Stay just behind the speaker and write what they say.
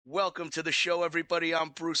Welcome to the show, everybody. I'm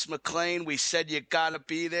Bruce McLean. We said you gotta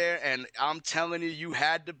be there, and I'm telling you, you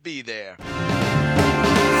had to be there.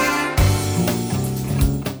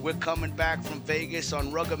 We're coming back from Vegas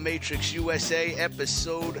on Rugger Matrix USA,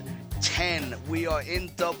 episode 10. We are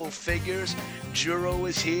in double figures. Juro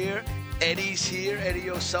is here. Eddie's here.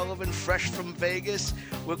 Eddie O'Sullivan, fresh from Vegas.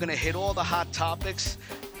 We're going to hit all the hot topics,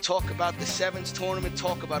 talk about the Sevens tournament,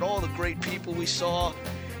 talk about all the great people we saw,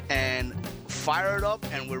 and fire it up,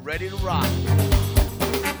 and we're ready to rock.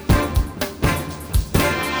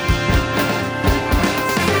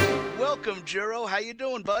 Welcome, Juro. How you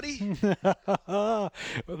doing, buddy?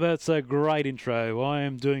 That's a great intro. I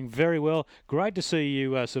am doing very well. Great to see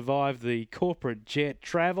you survive the corporate jet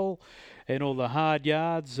travel and all the hard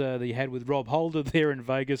yards that you had with Rob Holder there in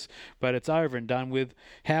Vegas, but it's over and done with.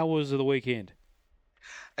 How was the weekend?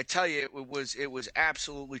 I tell you, it was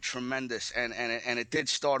absolutely tremendous, and it did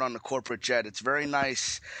start on the corporate jet. It's very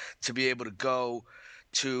nice to be able to go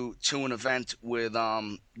to an event with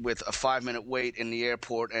a 5-minute wait in the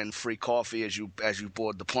airport and free coffee as you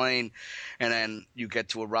board the plane, and then you get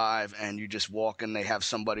to arrive and you just walk and they have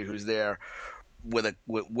somebody who's there with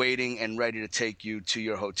waiting and ready to take you to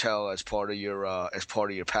your hotel as part of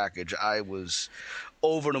your package. I was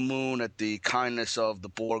over the moon at the kindness of the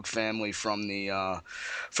Borg family from the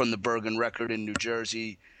Bergen Record in New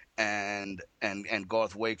Jersey, and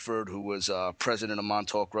Garth Wakeford, who was president of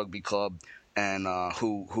Montauk Rugby Club, and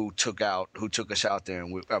who took us out there,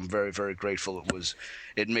 and I'm very, very grateful.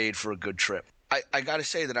 It made for a good trip. I got to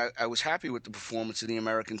say that I was happy with the performance of the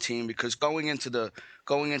American team, because going into the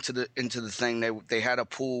thing, they had a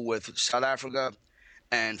pool with South Africa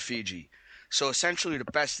and Fiji. So essentially, the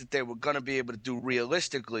best that they were going to be able to do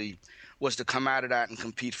realistically was to come out of that and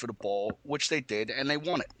compete for the ball, which they did, and they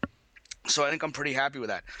won it. So I think I'm pretty happy with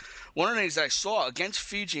that. One of the things that I saw against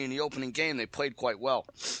Fiji in the opening game, they played quite well,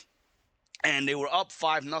 and they were up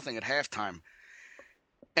 5-0 at halftime,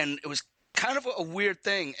 and it was kind of a weird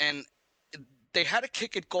thing, and they had a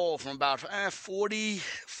kick at goal from about 40,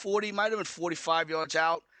 might have been 45 yards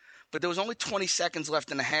out, but there was only 20 seconds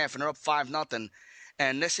left in the half, and they're up 5-0.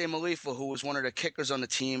 And Nese Malifa, who was one of the kickers on the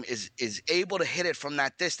team, is able to hit it from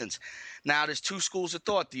that distance. Now, there's two schools of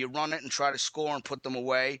thought. Do you run it and try to score and put them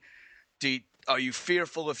away? Are you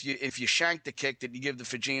fearful if you shank the kick that you give the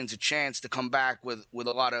Fijians a chance to come back with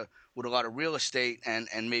a lot of real estate and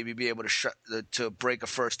maybe be able to break a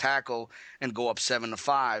first tackle and go up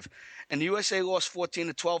 7-5? And the USA lost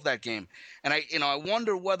 14-12 that game. And I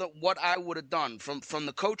wonder what I would have done from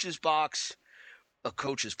the coach's box. A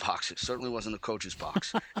coach's box. It certainly wasn't a coach's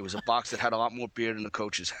box. It was a box that had a lot more beer than the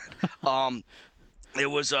coach's had. It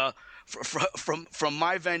was from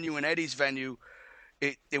my venue and Eddie's venue.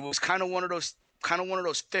 It was kind of one of those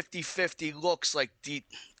 50-50 looks. Like, do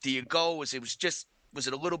you go? Was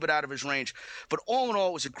it a little bit out of his range? But all in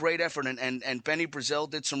all, it was a great effort, and Benny Brazil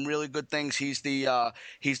did some really good things. He's the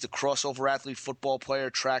crossover athlete, football player,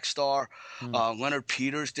 track star. Leonard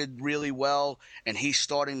Peters did really well, and he's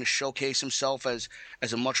starting to showcase himself as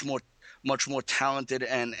a much more talented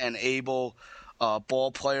and able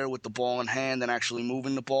ball player with the ball in hand and actually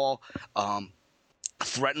moving the ball.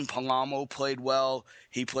 Threaten Palamo played well.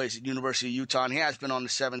 He plays at University of Utah, and he has been on the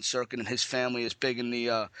Sevens circuit, and his family is big in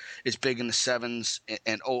the Sevens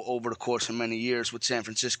and over the course of many years with San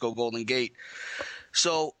Francisco Golden Gate.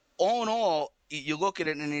 So all in all, you look at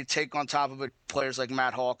it and you take on top of it players like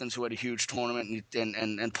Matt Hawkins, who had a huge tournament,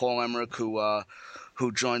 and Paul Emmerich, who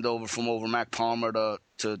joined over Mac Palmer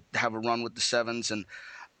to have a run with the Sevens. And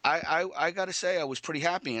I got to say, I was pretty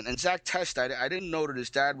happy. And Zach Test, I didn't know that his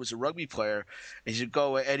dad was a rugby player. As you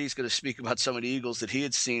go, Eddie's going to speak about some of the Eagles that he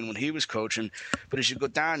had seen when he was coaching. But as you go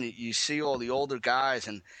down, you see all the older guys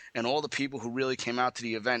and all the people who really came out to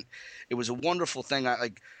the event. It was a wonderful thing.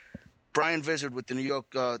 Like Brian Vizard with the New York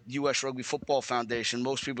U.S. Rugby Football Foundation.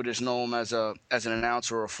 Most people just know him as an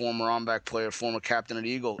announcer or a former on-back player, former captain of the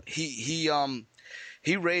Eagle.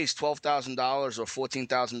 He raised $12,000 or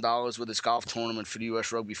 $14,000 with his golf tournament for the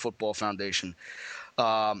U.S. Rugby Football Foundation.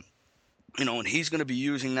 And he's going to be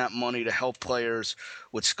using that money to help players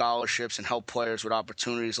with scholarships and help players with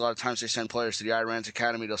opportunities. A lot of times they send players to the Iran's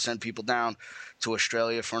Academy. They'll send people down to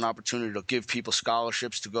Australia for an opportunity. They'll give people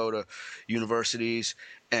scholarships to go to universities.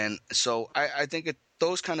 And so I think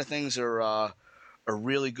those kind of things are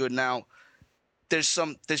really good. Now,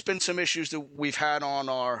 there's been some issues that we've had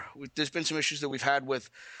with,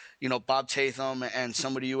 Bob Tatham and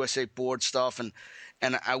some of the USA board stuff.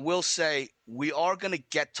 And I will say we are going to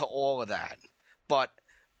get to all of that, but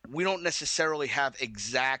we don't necessarily have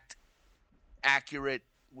accurate.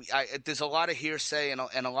 There's a lot of hearsay and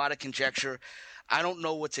a lot of conjecture. I don't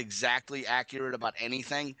know what's exactly accurate about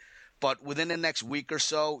anything, but within the next week or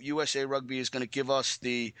so, USA Rugby is going to give us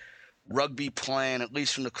the rugby plan, at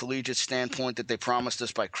least from the collegiate standpoint, that they promised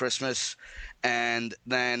us by Christmas. And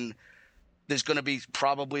then there's going to be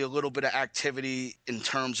probably a little bit of activity in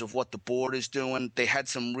terms of what the board is doing. They had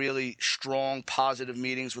some really strong, positive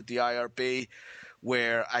meetings with the IRB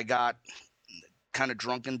where I got kind of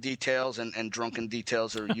drunken details, and drunken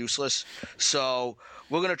details are useless. So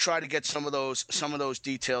we're going to try to get some of those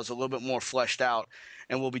details a little bit more fleshed out,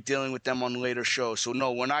 and we'll be dealing with them on later shows. So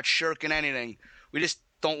no, we're not shirking anything. We just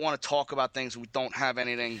don't want to talk about things. We don't have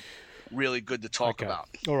anything really good to talk about.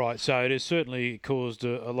 All right, so it has certainly caused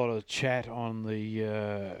a lot of chat on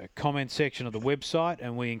the comment section of the website,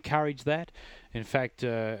 and we encourage that. In fact,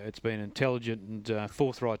 it's been intelligent and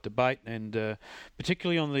forthright debate, and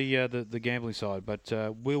particularly on the gambling side. But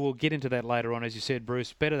we will get into that later on. As you said,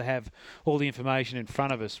 Bruce, better to have all the information in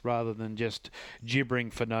front of us rather than just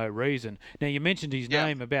gibbering for no reason. Now, you mentioned his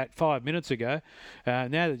name about 5 minutes ago. Now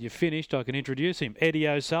that you've finished, I can introduce him. Eddie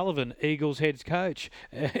O'Sullivan, Eagles head coach.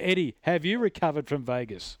 Eddie, have you recovered from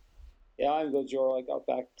Vegas? Yeah, I'm good, Joe. I got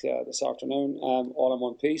back this afternoon, all in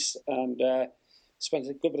one piece, and spent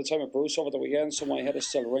a good bit of time with Bruce over the weekend, so my head is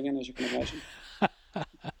still ringing, as you can imagine.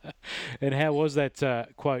 And how was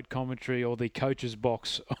that quote commentary or the coach's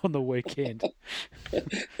box on the weekend?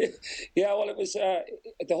 Yeah, well, it was the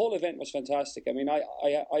whole event was fantastic. I mean,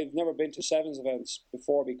 I've never been to Sevens events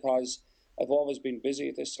before because I've always been busy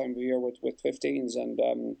at this time of year with 15s, and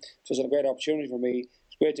it was a great opportunity for me.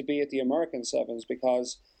 It's great to be at the American Sevens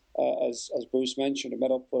because, as Bruce mentioned, I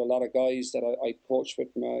met up with a lot of guys that I coached with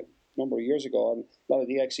number of years ago, and a lot of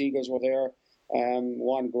the ex-Eagles were there.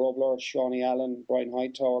 Juan Grobler, Shawnee Allen, Brian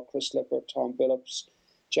Hightower, Chris Lippert, Tom Billups,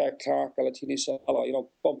 Jack Clark, Alatini Sala,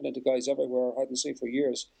 bumping into guys everywhere I hadn't seen for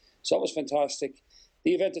years. So that was fantastic.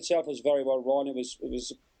 The event itself was very well run. It was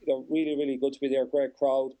really, really good to be there. Great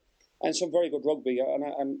crowd and some very good rugby.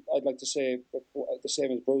 And I'd like to say the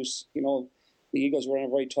same as Bruce. The Eagles were in a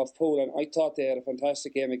very tough pool, and I thought they had a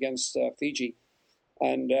fantastic game against Fiji.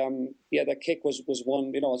 And that kick was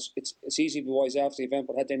one. It's easy to be wise after the event,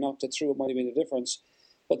 but had they knocked it through, it might have been the difference.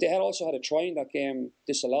 But they had also had a try in that game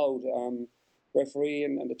disallowed. Referee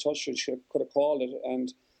and the touch could have called it,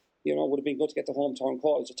 and it would have been good to get the hometown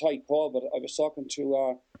call. It's a tight call, but I was talking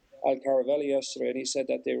to Al Caravelli yesterday, and he said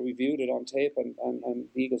that they reviewed it on tape, and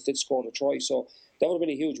the Eagles did score the try. So that would have been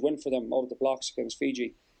a huge win for them out of the blocks against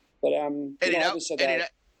Fiji. But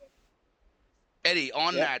Eddie,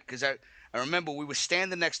 on that, because I remember we were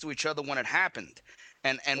standing next to each other when it happened.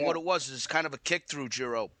 And what it was is kind of a kick through,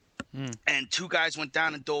 Giro. And two guys went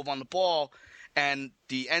down and dove on the ball, and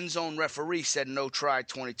the end zone referee said no try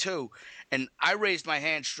 22. And I raised my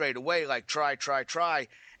hand straight away like try.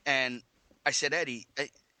 And I said, Eddie,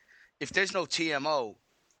 if there's no TMO,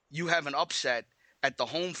 you have an upset at the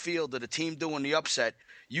home field of the team doing the upset,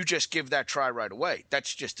 you just give that try right away.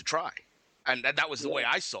 That's just a try. And that was the way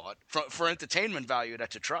I saw it. For entertainment value,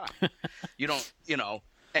 that's a try.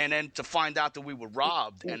 And then to find out that we were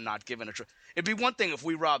robbed and not given a try. It'd be one thing if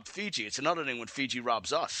we robbed Fiji. It's another thing when Fiji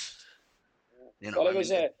robs us. It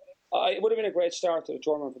would have been a great start to the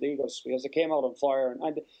tournament for the Eagles because they came out on fire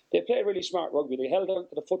and they played really smart rugby. They held on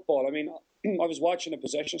to the football. I mean, I was watching the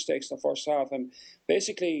possession stakes in the first half, and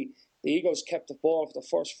basically the Eagles kept the ball for the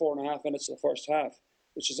first 4.5 minutes of the first half,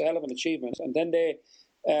 which is a hell of an achievement. And then they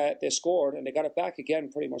scored and they got it back again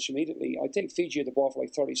pretty much immediately. I think Fiji had the ball for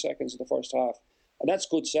like 30 seconds in the first half. And that's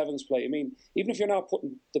good sevens play. I mean, even if you're not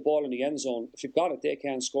putting the ball in the end zone, if you've got it, they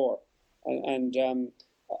can score. And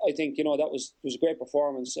I think, it was a great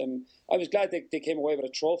performance. And I was glad they came away with a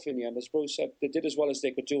trophy in the end. As Bruce said, they did as well as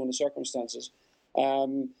they could do in the circumstances.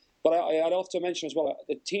 But I'd have to mention as well,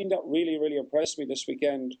 the team that really, really impressed me this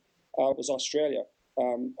weekend was Australia.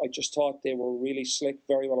 I just thought they were really slick,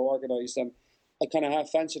 very well organised, and I kind of half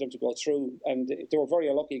fancied them to go through, and they were very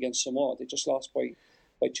unlucky against Samoa. They just lost by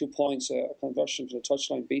 2 points. A conversion to the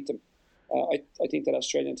touchline beat them. I think that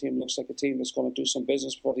Australian team looks like a team that's going to do some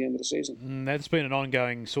business before the end of the season. That's been an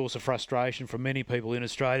ongoing source of frustration for many people in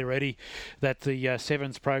Australia, Eddie, that the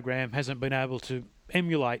Sevens program hasn't been able to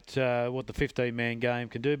emulate what the 15-man game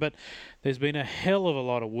can do. But there's been a hell of a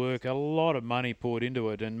lot of work, a lot of money poured into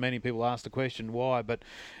it, and many people ask the question why. But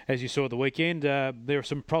as you saw at the weekend, there are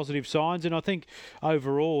some positive signs, and I think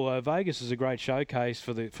overall Vegas is a great showcase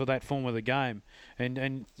for that form of the game.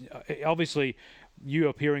 And obviously, you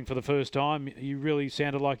appearing for the first time, you really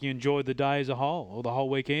sounded like you enjoyed the day as a whole, or the whole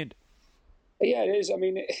weekend. Yeah, it is. I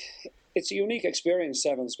mean, it's a unique experience,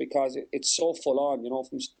 sevens, because it's so full on.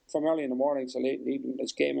 From early in the morning to late in the evening,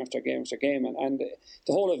 it's game after game after game, and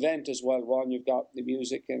the whole event as well. Ron, you've got the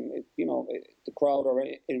music, and the crowd are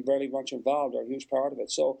very much involved. Are a huge part of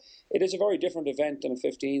it. So it is a very different event than a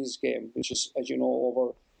 15s game, which is, as you know,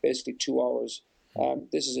 over basically 2 hours.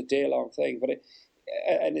 This is a day-long thing, but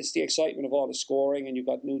and it's the excitement of all the scoring, and you've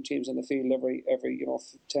got new teams on the field every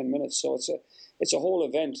 10 minutes. So it's a whole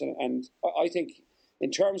event, and I think in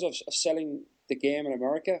terms of selling the game in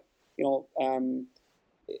America,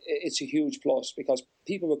 it's a huge plus, because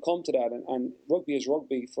people will come to that, and rugby is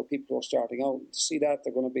rugby for people who are starting out. To see that,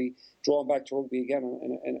 they're going to be drawn back to rugby again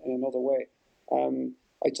in another way.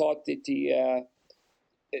 I thought that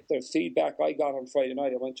the feedback I got on Friday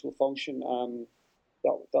night, I went to a function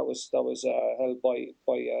that was held by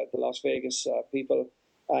the Las Vegas people,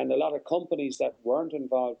 and a lot of companies that weren't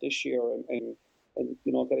involved this year in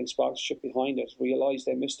getting sponsorship behind it realised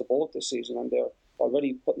they missed the boat this season, and they're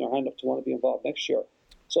already putting their hand up to want to be involved next year.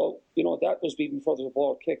 So that was even before the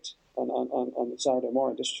ball kicked on Saturday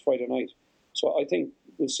morning. This was Friday night, so I think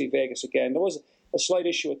we'll see Vegas again. There was a slight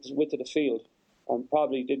issue with the width of the field, and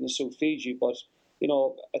probably didn't suit Fiji, but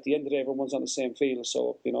at the end of the day, everyone's on the same field,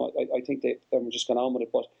 so I think they were just going on with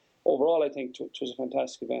it. But overall, I think it was a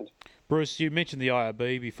fantastic event. Bruce, you mentioned the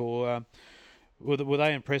IRB before. Were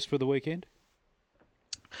they impressed with the weekend?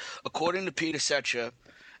 According to Peter Setcher,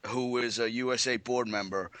 who is a USA board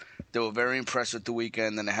member, they were very impressed with the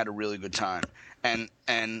weekend, and they had a really good time. And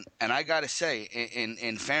I got to say,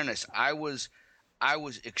 in fairness, I was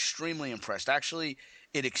extremely impressed. Actually,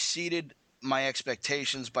 it exceeded my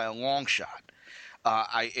expectations by a long shot.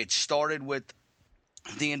 It started with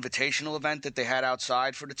the invitational event that they had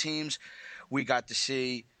outside for the teams. We got to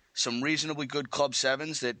see some reasonably good Club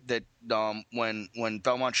Sevens that when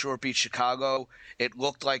Belmont Shore beat Chicago, it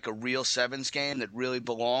looked like a real Sevens game that really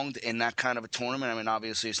belonged in that kind of a tournament. I mean,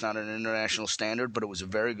 obviously it's not an international standard, but it was a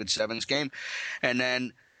very good Sevens game. And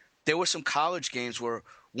then there were some college games where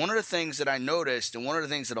one of the things that I noticed, and one of the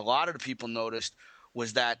things that a lot of the people noticed,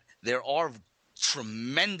 was that there are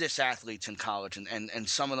tremendous athletes in college, and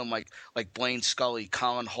some of them like Blaine Scully,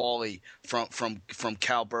 Colin Hawley from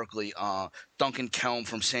Cal Berkeley, Duncan Kelm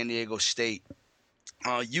from San Diego State.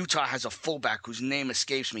 Utah has a fullback whose name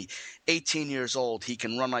escapes me, 18 years old. He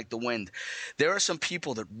can run like the wind. There are some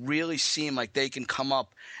people that really seem like they can come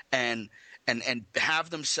up and have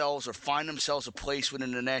themselves or find themselves a place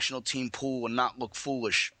within the national team pool and not look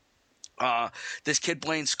foolish. This kid,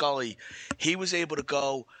 Blaine Scully, he was able to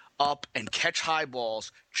go up and catch high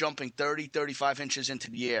balls, jumping 30, 35 inches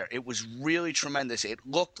into the air. It was really tremendous. It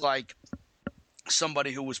looked like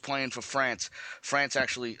somebody who was playing for France. France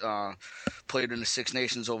actually played in the Six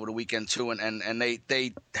Nations over the weekend too, and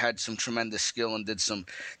they had some tremendous skill and did some.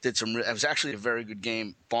 It was actually a very good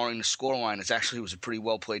game, barring the scoreline. It was a pretty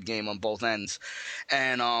well played game on both ends,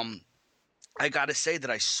 and I got to say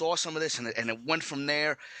that I saw some of this, and it went from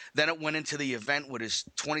there. Then it went into the event with his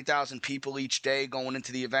 20,000 people each day going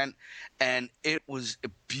into the event, and it was a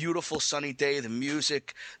beautiful sunny day. The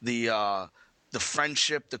music, the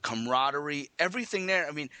friendship, the camaraderie, everything there.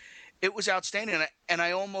 I mean, it was outstanding, and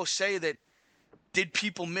I almost say that, did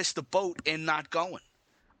people miss the boat in not going?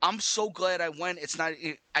 I'm so glad I went. It's not.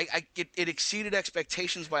 It exceeded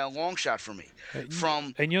expectations by a long shot for me.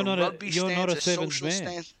 And you're not a sevens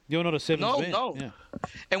man. You're not a sevens man. No. Yeah.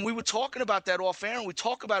 And we were talking about that off air, and we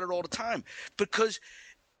talk about it all the time, because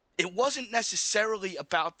it wasn't necessarily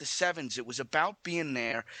about the sevens. It was about being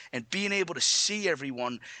there and being able to see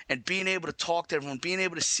everyone and being able to talk to everyone, being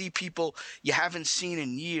able to see people you haven't seen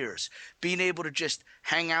in years, being able to just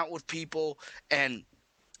hang out with people and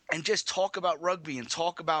just talk about rugby and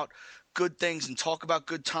talk about good things and talk about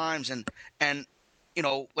good times. And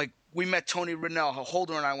like we met Tony Ridnell.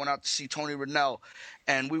 Holder and I went out to see Tony Ridnell,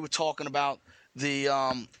 and we were talking about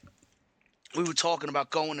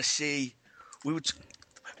going to see – we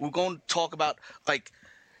were going to talk about, like,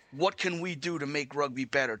 what can we do to make rugby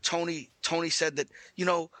better? Tony said that,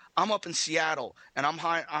 I'm up in Seattle, and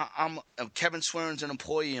Kevin Swearen's an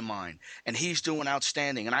employee of mine, and he's doing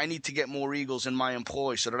outstanding, and I need to get more Eagles in my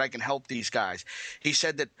employ so that I can help these guys. He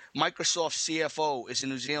said that Microsoft's CFO is a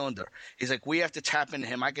New Zealander. He's like, we have to tap into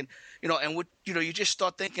him. I can, you just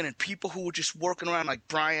start thinking, and people who were just working around, like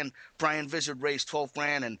Brian Vizard raised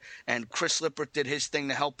 $12,000, and Chris Lippert did his thing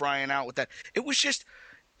to help Brian out with that. It was just,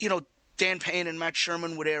 Dan Payne and Matt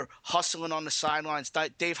Sherman were there hustling on the sidelines.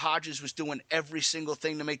 Dave Hodges was doing every single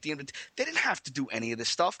thing to make the invitation. They didn't have to do any of this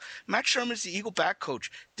stuff. Matt Sherman's the Eagle back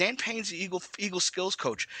coach. Dan Payne's the Eagle skills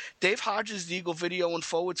coach. Dave Hodges is the Eagle video and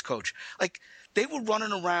forwards coach. Like, they were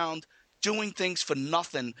running around doing things for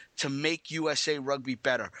nothing to make USA Rugby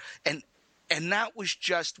better. And that was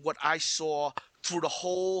just what I saw through the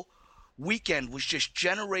whole weekend, was just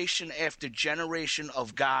generation after generation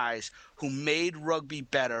of guys who made rugby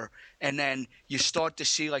better. And then you start to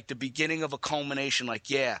see like the beginning of a culmination, like,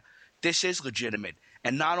 yeah, this is legitimate.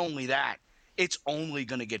 And not only that, it's only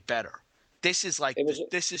going to get better. This is like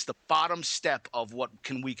this is the bottom step of what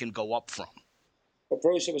we can go up from. But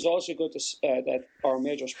Bruce, it was also good to, that our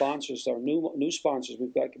major sponsors, our new sponsors,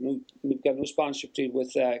 we've got a new sponsorship deal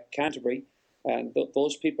with Canterbury, and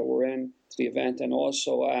those people were in to the event, and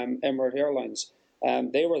also Emirates Airlines.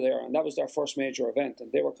 They were there, and that was their first major event,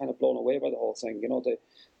 and they were kind of blown away by the whole thing. You know,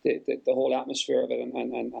 the whole atmosphere of it,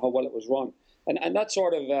 and how well it was run, and that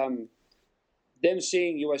sort of them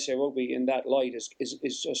seeing USA Rugby in that light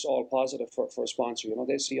is just all positive for a sponsor. You know,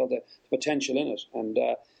 they see all the potential in it, and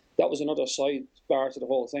that was another sidebar to the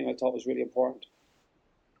whole thing I thought was really important.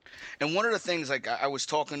 And one of the things, like I was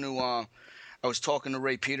talking to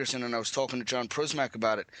Ray Peterson and I was talking to John Prusmack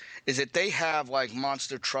about it, is that they have like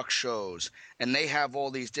monster truck shows and they have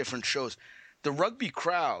all these different shows. The rugby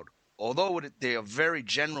crowd, although they are very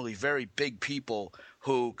generally very big people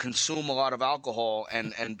who consume a lot of alcohol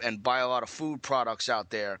and buy a lot of food products out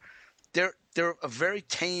there, they're a very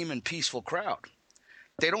tame and peaceful crowd.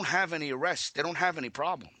 They don't have any arrests. They don't have any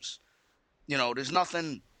problems. You know, there's no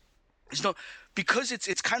because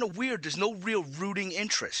it's kind of weird. There's no real rooting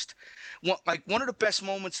interest. One of the best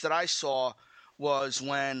moments that I saw was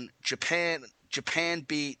when Japan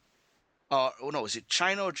beat was it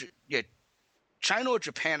China or China or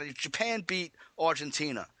Japan? Japan beat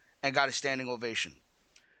Argentina and got a standing ovation.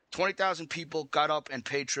 20,000 people got up and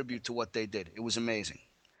paid tribute to what they did. It was amazing.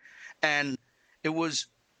 And it was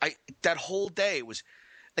that whole day, it was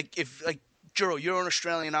like Juro, you're an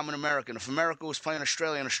Australian, I'm an American. If America was playing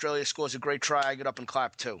Australia and Australia scores a great try, I get up and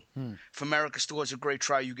clap too. If America scores a great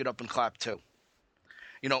try, you get up and clap too.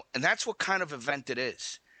 You know, and that's what kind of event it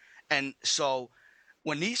is. And so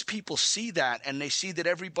when these people see that and they see that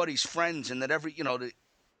everybody's friends and that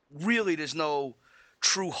really there's no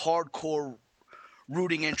true hardcore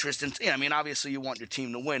rooting interest. And I mean, obviously you want your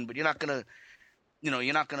team to win, but you're not going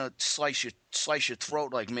to slice your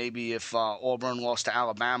throat like maybe if Auburn lost to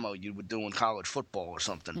Alabama, you would do in college football or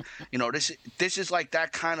something. You know, this is like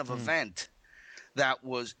that kind of event that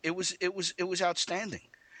was outstanding.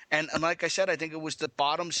 And like I said, I think it was the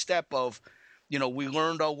bottom step of, you know, we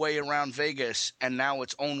learned our way around Vegas, and now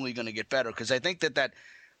it's only going to get better. Because I think that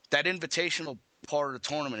invitational part of the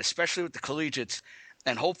tournament, especially with the collegiates,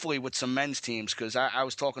 and hopefully with some men's teams, because I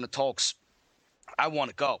was talking to Tolks, I want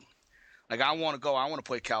to go. Like, I want to go. I want to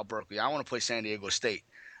play Cal Berkeley. I want to play San Diego State.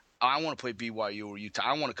 I want to play BYU or Utah.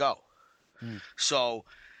 I want to go. So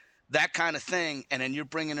that kind of thing, and then you're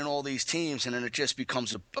bringing in all these teams, and then it just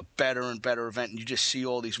becomes a better and better event, and you just see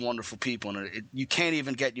all these wonderful people, and you can't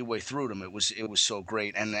even get your way through them. It was so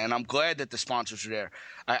great, and I'm glad that the sponsors were there.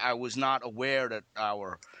 I was not aware that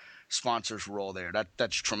our sponsors were all there.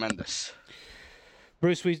 That's tremendous.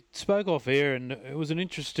 Bruce, we spoke off air, and it was an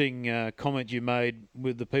interesting comment you made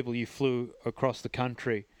with the people you flew across the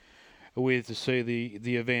country with to see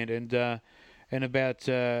the event, and about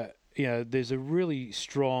there's a really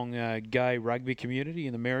strong gay rugby community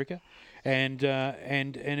in America, and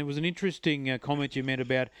it was an interesting comment you made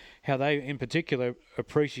about how they in particular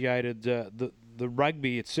appreciated the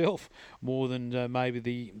rugby itself more than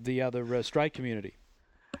maybe the other straight community.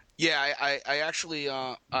 Yeah, I actually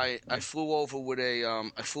I flew over with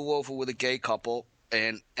a gay couple,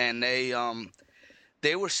 and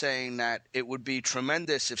they were saying that it would be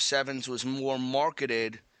tremendous if Sevens was more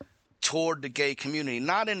marketed toward the gay community,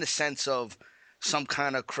 not in the sense of some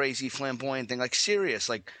kind of crazy flamboyant thing, like serious.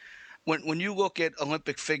 Like when you look at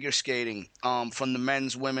Olympic figure skating, from the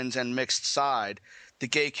men's, women's, and mixed side, the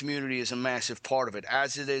gay community is a massive part of it,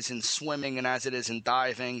 as it is in swimming and as it is in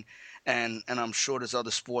diving. And I'm sure there's other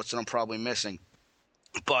sports that I'm probably missing.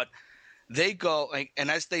 But they go, and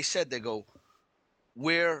as they said, they go,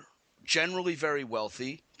 we're generally very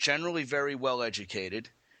wealthy, generally very well educated,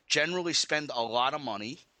 generally spend a lot of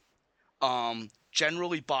money,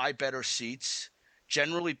 generally buy better seats,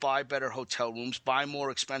 generally buy better hotel rooms, buy more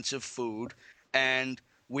expensive food, and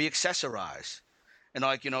we accessorize. And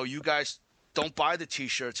you guys don't buy the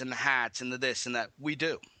T-shirts and the hats and the this and that. We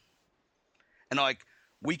do. And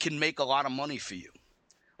we can make a lot of money for you.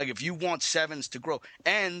 Like, if you want Sevens to grow.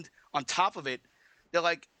 And on top of it, they're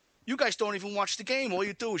like, you guys don't even watch the game. All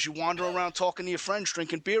you do is you wander around talking to your friends,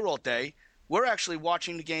 drinking beer all day. We're actually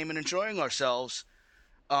watching the game and enjoying ourselves,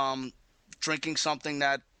 drinking something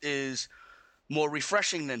that is more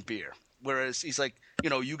refreshing than beer. Whereas he's like,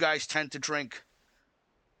 you guys tend to drink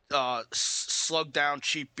slug down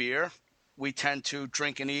cheap beer. We tend to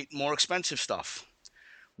drink and eat more expensive stuff.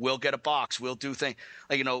 We'll get a box. We'll do things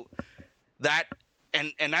like that,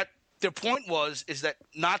 and that. Their point is that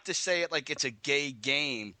not to say it like it's a gay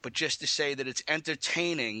game, but just to say that it's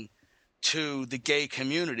entertaining to the gay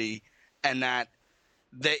community, and that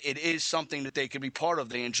it is something that they can be part of.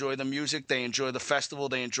 They enjoy the music, they enjoy the festival,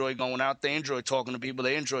 they enjoy going out, they enjoy talking to people,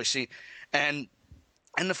 they enjoy seeing, and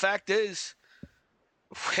the fact is,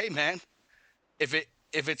 hey man, if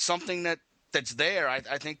it's something that's there, I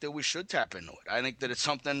think that we should tap into it. I think that it's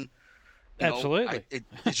something. Absolutely.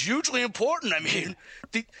 It's hugely important. I mean,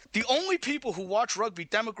 the only people who watch rugby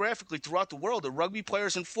demographically throughout the world are rugby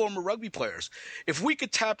players and former rugby players. If we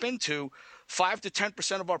could tap into 5 to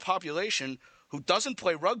 10% of our population who doesn't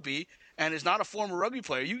play rugby and is not a former rugby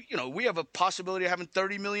player, we have a possibility of having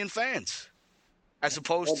 30 million fans as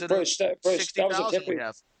opposed to the 60,000 we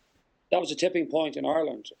have. That was a tipping point in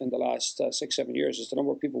Ireland in the last 6-7 years. Is the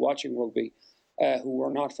number of people watching rugby who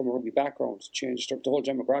were not from a rugby background changed. The whole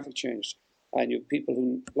demographic changed. And you have people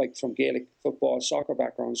who, like from Gaelic football, soccer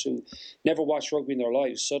backgrounds, who never watched rugby in their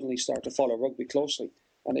lives, suddenly start to follow rugby closely.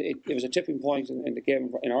 And it was a tipping point in the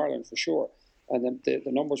game in Ireland for sure. And then the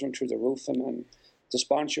numbers went through the roof, and the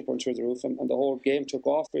sponsorship went through the roof, and the whole game took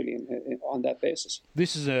off really on that basis.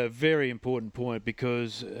 This is a very important point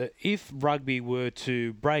because if rugby were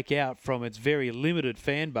to break out from its very limited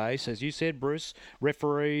fan base, as you said, Bruce,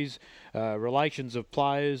 referees, relations of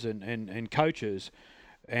players and coaches,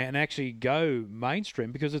 and actually go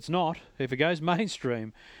mainstream, because it's not. If it goes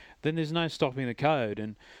mainstream, then there's no stopping the code.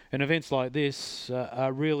 And events like this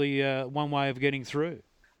are really one way of getting through.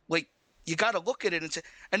 Like, you got to look at it and say,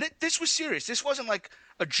 and this was serious. This wasn't like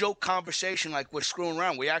a joke conversation like we're screwing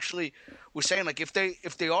around. We actually were saying, like, if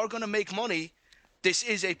they are going to make money, this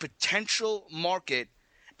is a potential market.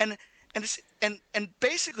 And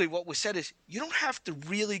basically what was said is, you don't have to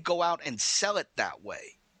really go out and sell it that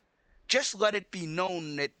way. Just let it be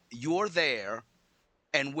known that you're there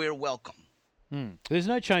and we're welcome. There's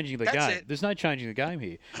no changing the game. It. There's no changing the game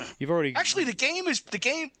here. You've already actually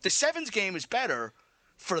the sevens game is better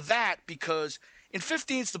for that, because in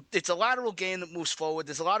 15s it's a lateral game that moves forward.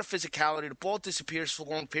 There's a lot of physicality. The ball disappears for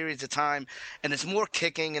long periods of time, and there's more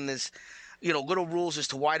kicking, and there's little rules as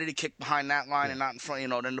to why did he kick behind that line and not in front.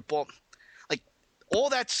 Then the ball. All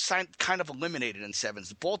that's kind of eliminated in sevens.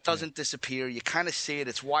 The ball doesn't disappear. You kind of see it.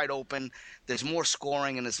 It's wide open. There's more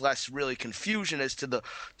scoring, and there's less really confusion as to the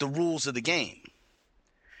rules of the game.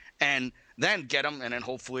 And then get them, and then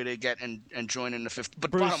hopefully they get and join in the fifth.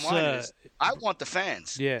 But Bruce, bottom line is, I want the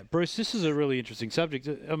fans. Yeah, Bruce, this is a really interesting subject.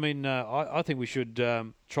 I mean, I think we should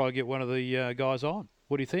try to get one of the guys on.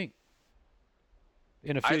 What do you think?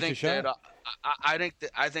 In a future show? I think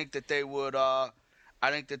that they would. I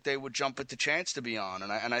think that they would jump at the chance to be on,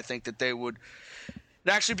 and I think that they would.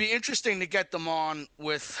 It'd actually be interesting to get them on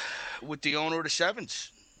with the owner of the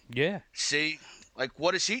Sevens. Yeah. See, like,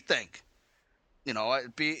 what does he think?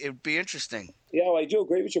 It'd be interesting. Yeah, well, I do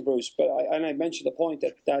agree with you, Bruce. But I mentioned the point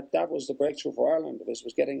that was the breakthrough for Ireland, was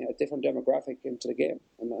getting a different demographic into the game,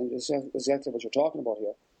 and it's exactly what you're talking about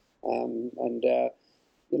here.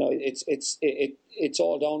 It's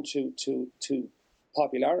all down to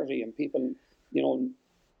popularity and people.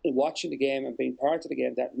 Watching the game and being part of the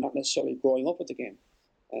game, that not necessarily growing up with the game.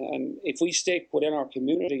 And if we stick within our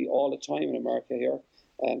community all the time in America here,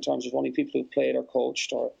 in terms of only people who played or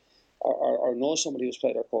coached or know somebody who's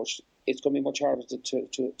played or coached, it's going to be much harder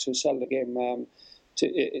to sell the game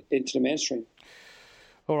into the mainstream.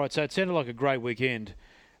 All right, so it sounded like a great weekend.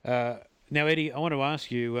 Now, Eddie, I want to ask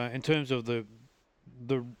you, in terms of the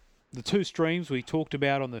two streams we talked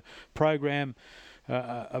about on the program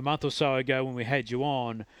a month or so ago when we had you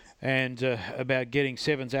on, and about getting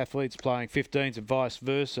sevens athletes playing 15s and vice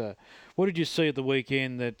versa. What did you see at the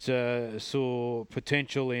weekend that saw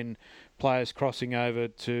potential in players crossing over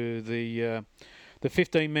to the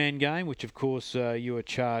 15-man game, which of course you were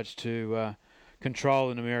charged to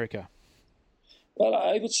control in America? Well,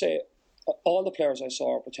 I would say all the players I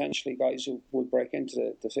saw are potentially guys who would break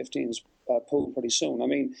into the 15s pool pretty soon. I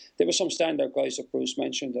mean, there were some standout guys that Bruce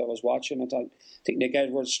mentioned that I was watching. I think Nick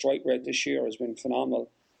Edwards' strike rate this year has been phenomenal.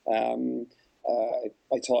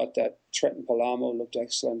 I thought that Trenton Palamo looked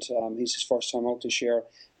excellent. He's his first time out this year.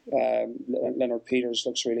 Leonard Peters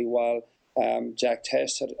looks really well. Jack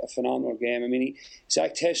Test had a phenomenal game. I mean,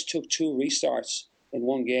 Jack Test took 2 restarts in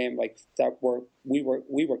one game like that. We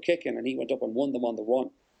were kicking, and he went up and won them on the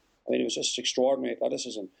run. I mean, it was just extraordinary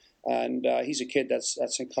athleticism. And he's a kid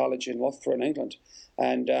that's in college in Loughborough in England.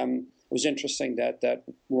 And it was interesting that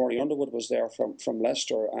Rory Underwood was there from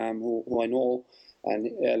Leicester, who I know and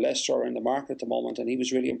Leicester are in the market at the moment, and he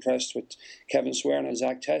was really impressed with Kevin Swearing and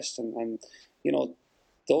Zach Test, and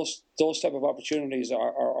those type of opportunities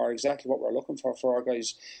are exactly what we're looking for our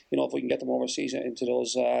guys. If we can get them overseas into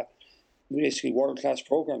those basically world-class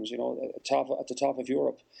programs, at the top of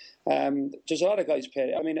Europe. There's a lot of guys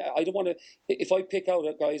played. I mean, I don't want to. If I pick out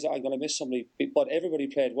guys, I'm going to miss somebody. But everybody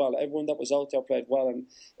played well. Everyone that was out there played well, and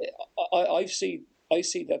I see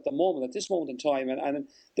that at this moment in time, and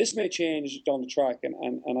this may change down the track,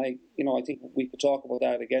 and I think we could talk about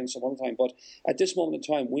that again some other time. But at this moment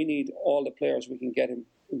in time, we need all the players we can get in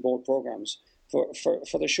both programs for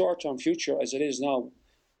the short-term future as it is now.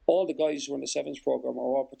 All the guys who are in the sevens program are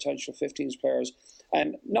all potential 15s players,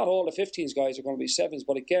 and not all the 15s guys are going to be sevens.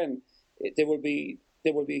 But again, there will be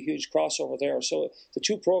a huge crossover there. So the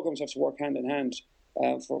two programs have to work hand in hand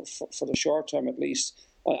for the short term at least.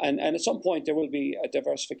 And at some point there will be a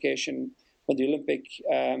diversification when the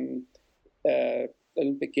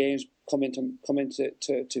Olympic Games come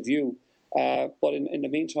into view. But in the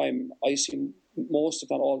meantime, I see most, if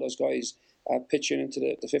not all, those guys pitching into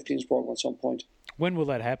the 15s program at some point. When will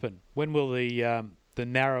that happen? When will the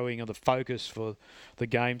narrowing of the focus for the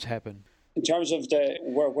games happen? In terms of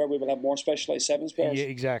where we will have more specialised sevens players. Yeah,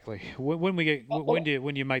 exactly. When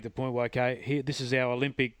do you make the point where here this is our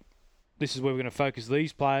Olympic, this is where we're going to focus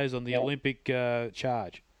these players on the Olympic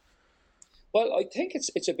charge? Well, I think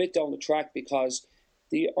it's a bit down the track because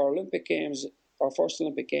our Olympic Games, our first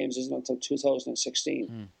Olympic Games, isn't until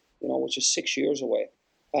 2016. Which is 6 years away,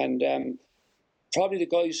 and probably the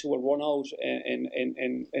guys who will run out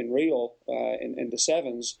in Rio in the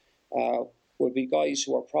sevens will be guys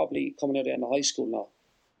who are probably coming out of the end of high school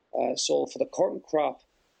now. So for the current crop,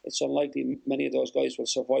 it's unlikely many of those guys will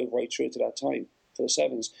survive right through to that time for the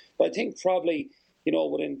sevens. But I think probably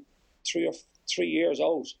within 3 years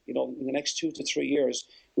out, in the next 2 to 3 years,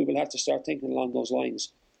 we will have to start thinking along those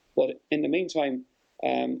lines. But in the meantime,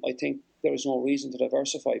 I think there is no reason to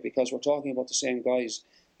diversify because we're talking about the same guys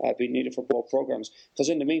being needed for both programs. Because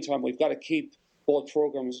in the meantime, we've got to keep both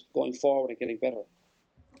programs going forward and getting better.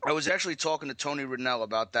 I was actually talking to Tony Ridnell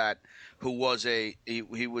about that, who was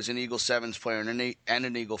he was an Eagle Sevens player and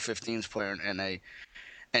an Eagle 15s player,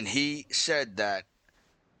 and he said that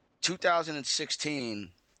 2016,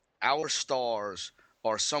 our stars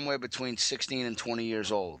are somewhere between 16 and 20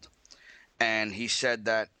 years old, and he said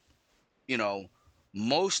that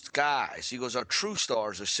most guys, he goes, our true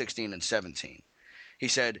stars are 16 and 17. He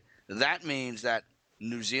said that means that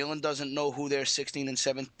New Zealand doesn't know who their 16 and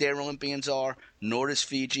 17 their Olympians are, nor does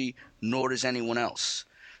Fiji, nor does anyone else.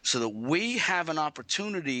 So that we have an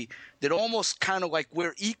opportunity that almost kind of like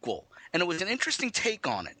we're equal. And it was an interesting take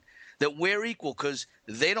on it, that we're equal because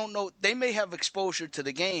they don't know, they may have exposure to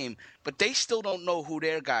the game, but they still don't know who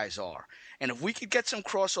their guys are. And if we could get some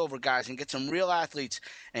crossover guys and get some real athletes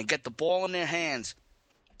and get the ball in their hands,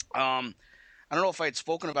 I don't know if I had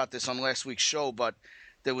spoken about this on last week's show, but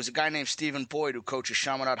there was a guy named Stephen Boyd who coaches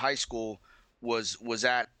Chaminade High School, was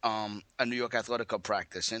at a New York Athletic Club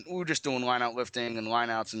practice, and we were just doing line-out lifting and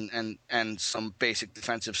line-outs and some basic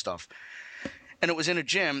defensive stuff. And it was in a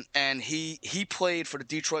gym, and he played for the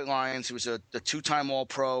Detroit Lions. He was a two-time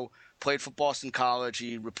All-Pro, played for Boston College.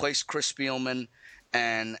 He replaced Chris Spielman,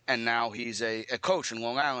 and now he's a coach in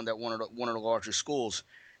Long Island at one of the larger schools.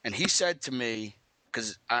 And he said to me,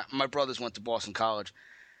 because my brothers went to Boston College,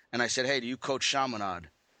 and I said, hey, do you coach Chaminade?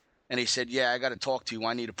 And he said, yeah, I got to talk to you.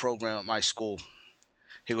 I need a program at my school.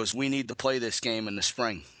 He goes, we need to play this game in the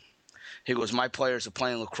spring. He goes, my players are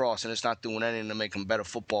playing lacrosse, and it's not doing anything to make them better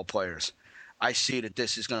football players. I see that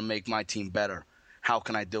this is going to make my team better. How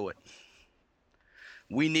can I do it?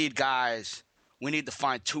 We need guys. We need to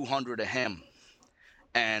find 200 of him,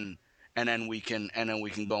 and then we can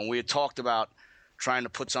go. And we had talked about trying to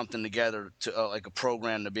put something together to like a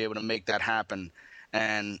program to be able to make that happen.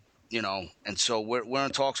 And, and so we're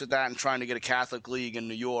in talks with that and trying to get a Catholic league in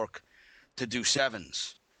New York to do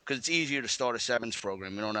sevens, because it's easier to start a sevens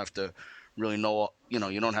program. You don't have to really know, you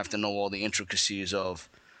don't have to know all the intricacies of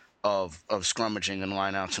scrummaging and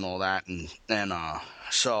lineouts and all that. And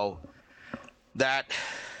so that's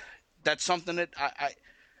something that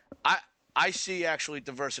I see actually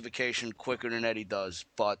diversification quicker than Eddie does,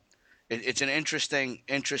 but it's an interesting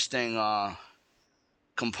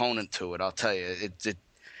component to it. I'll tell you,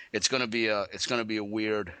 it's going to be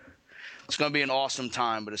an awesome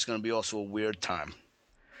time, but it's going to be also a weird time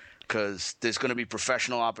because there's going to be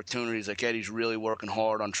professional opportunities. Like Eddie's really working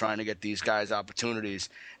hard on trying to get these guys opportunities,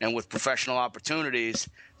 and with professional opportunities,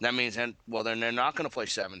 that means then they're not going to play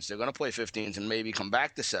sevens. They're going to play 15s and maybe come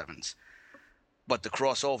back to sevens. But the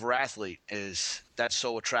crossover athlete that's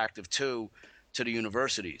so attractive too to the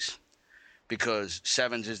universities. because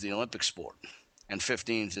sevens is the Olympic sport and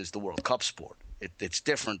 15s is the World Cup sport. It's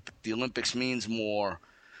different. The Olympics means more.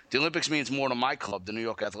 The Olympics means more to my club, the New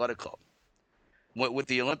York Athletic Club. With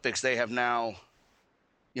the Olympics, they have now,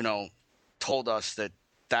 told us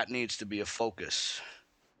that needs to be a focus.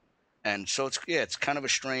 And so it's kind of a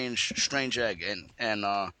strange egg. And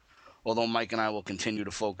although Mike and I will continue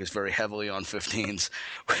to focus very heavily on 15s,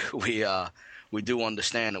 we do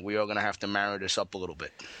understand that we are going to have to marry this up a little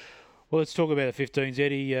bit. Well, let's talk about the 15s,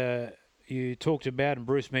 Eddie. You talked about, and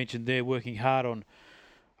Bruce mentioned they're working hard on,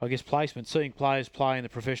 I guess, placement, seeing players play in the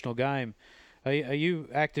professional game. Are you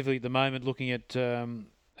actively at the moment looking at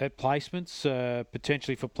placements,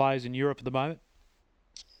 potentially for players in Europe at the moment?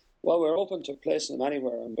 Well, we're open to placing them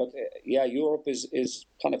anywhere, but Europe is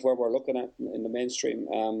kind of where we're looking at in the mainstream.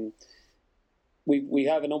 We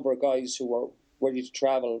have a number of guys who are ready to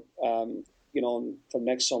travel, from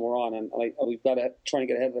next summer on, and we've got to try and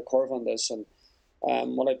get ahead of the curve on this. And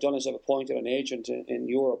what I've done is I've appointed an agent in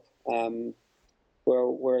Europe,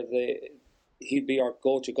 where he'd be our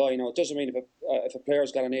go-to guy. It doesn't mean if a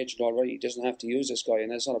player's got an agent already, he doesn't have to use this guy,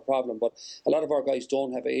 and that's not a problem. But a lot of our guys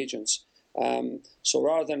don't have agents. So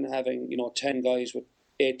rather than having 10 guys with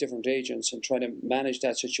 8 different agents and trying to manage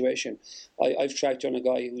that situation, I've tracked down a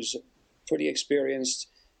guy who's pretty experienced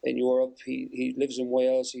in Europe. He lives in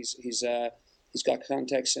Wales. He's got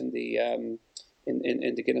contacts in the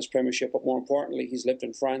in the Guinness Premiership, but more importantly, he's lived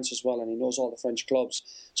in France as well, and he knows all the French clubs.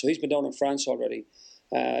 So he's been down in France already.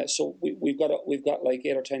 So we've got like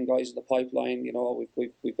 8 or 10 guys in the pipeline.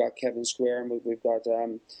 We've got Kevin Square, and we've got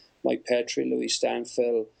Mike Petrie, Louis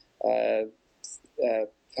Stanfill,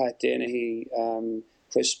 Pat Dennehy,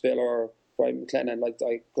 Chris Spiller, Brian McLennan,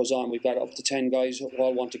 goes on. We've got up to 10 guys who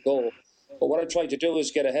all want to go. But what I tried to do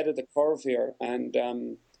is get ahead of the curve here and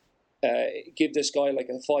give this guy like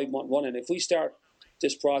a 5-month run. And if we start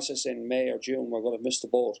this process in May or June, we're going to miss the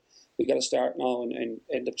boat. We've got to start now in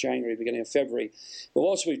end of January, beginning of February. But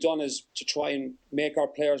what we've done is to try and make our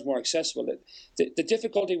players more accessible. The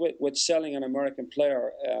difficulty with selling an American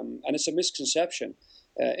player, and it's a misconception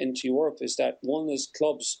into Europe, is that one is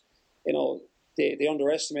clubs, they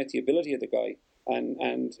underestimate the ability of the guy,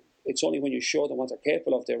 and it's only when you show them what they're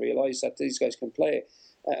capable of they realise that these guys can play.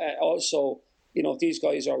 Also, these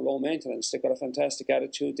guys are low maintenance. They've got a fantastic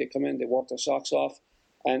attitude. They come in, they work their socks off,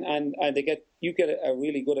 and you get a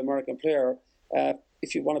really good American player,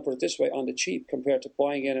 if you want to put it this way, on the cheap compared to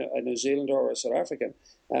buying in a New Zealander or a South African.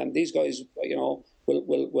 These guys,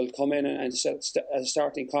 will come in and set a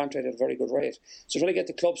starting contract at a very good rate. So trying to get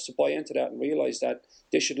the clubs to buy into that and realise that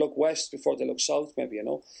they should look west before they look south, maybe,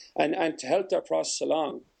 and to help that process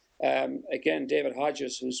along. Again, David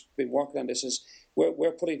Hodges, who's been working on this, is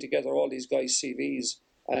we're putting together all these guys' CVs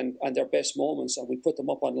and their best moments, and we put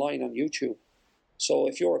them up online on YouTube. So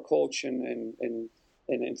if you're a coach in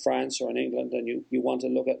France or in England and you want to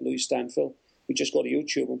look at Louis Stanfill, you just go to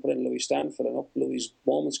YouTube and put in Louis Stanfill, and up Louis'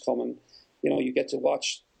 moments come, and you get to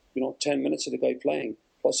watch 10 minutes of the guy playing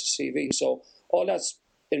plus a CV. So all that's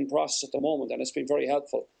in process at the moment, and it's been very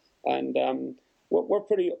helpful. And we're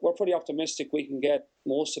pretty optimistic we can get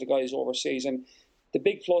most of the guys overseas. And the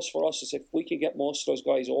big plus for us is if we can get most of those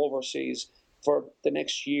guys overseas for the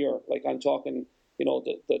next year, like I'm talking,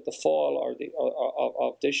 the fall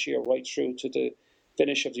of this year right through to the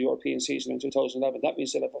finish of the European season in 2011. That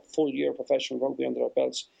means they'll have a full year of professional rugby under their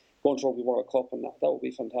belts going to Rugby World Cup, and that would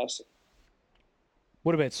be fantastic.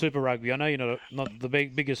 What about Super Rugby? I know you're not the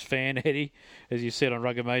biggest fan, Eddie, as you said on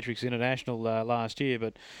Rugby Matrix International last year,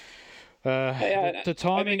 but the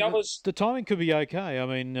timing the timing could be okay. I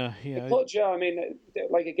mean, it could, yeah. I mean,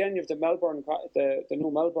 like again, you have the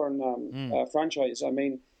new Melbourne franchise. I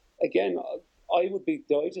mean, again, I would be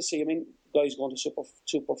delighted to see. I mean, guys going to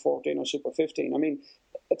Super 14 or Super 15. I mean,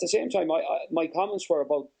 at the same time, my comments were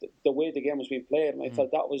about the way the game was being played, and I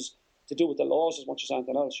felt that was to do with the laws as much as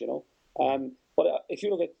anything else, But if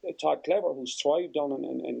you look at Todd Clever, who's thrived down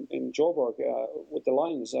in Joburg with the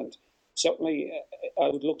Lions, and certainly I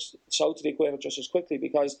would look south of the equator just as quickly,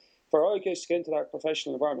 because for our guys to get into that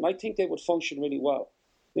professional environment, I think they would function really well.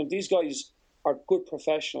 These guys are good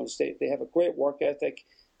professionals. They have a great work ethic.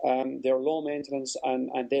 They're low maintenance,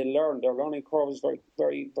 and they learn. Their learning curve is very,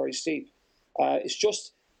 very, very steep. It's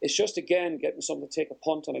just again getting someone to take a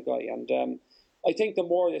punt on a guy, and I think the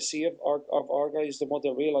more they see of our guys, the more they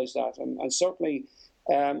realise that. And certainly,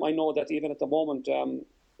 I know that even at the moment,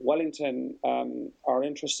 Wellington are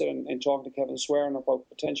interested in talking to Kevin Swearing about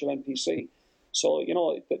potential NPC. So,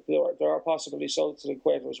 there are possibilities south to the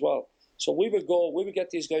equator as well. So we will get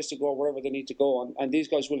these guys to go wherever they need to go, and these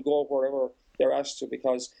guys will go wherever they're asked to,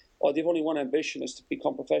 because they've only one ambition, is to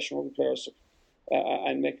become professional rugby players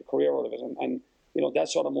and make a career out of it. And that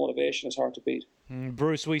sort of motivation is hard to beat.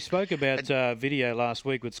 Bruce, we spoke about video last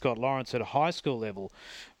week with Scott Lawrence at a high school level,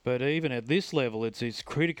 but even at this level, it's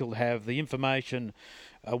critical to have the information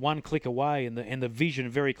one click away and the vision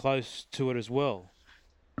very close to it as well.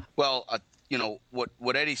 Well,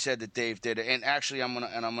 what Eddie said that Dave did, and actually I'm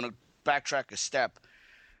gonna backtrack a step.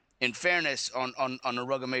 In fairness, on the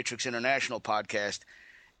Rugger Matrix International podcast,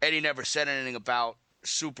 Eddie never said anything about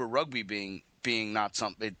Super Rugby being not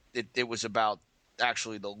something. It was about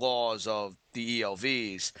actually the laws of the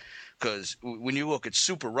ELVs, because when you look at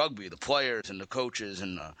Super Rugby, the players and the coaches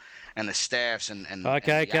and the staffs and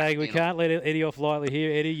okay, we can't let Eddie off lightly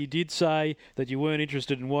here. Eddie, you did say that you weren't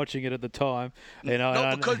interested in watching it at the time.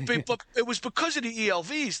 But it was because of the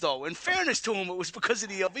ELVs, though. In fairness to him, it was because of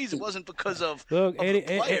the ELVs. It wasn't because of look. Of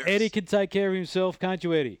Eddie can take care of himself, can't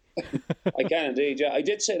you, Eddie? I can indeed. Yeah, I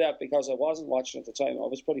did say that because I wasn't watching at the time. I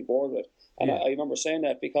was pretty bored with it, and I remember saying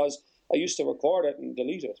that because I used to record it and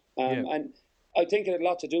delete it, and I think it had a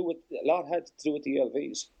lot had to do with the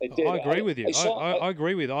ELVs. It did. I agree with you. I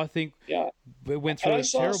agree with you. I think it went through a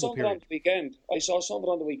terrible period. On the weekend. I saw something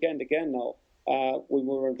on the weekend again now when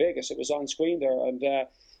we were in Vegas. It was on screen there, and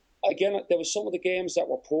again there was some of the games that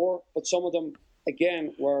were poor, but some of them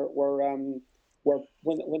again were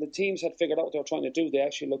when the teams had figured out what they were trying to do, they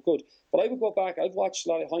actually looked good. But I would go back. I've watched a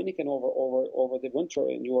lot of Heineken over the winter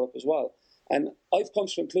in Europe as well. And I've come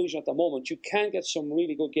to the conclusion at the moment you can get some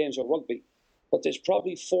really good games of rugby, but there's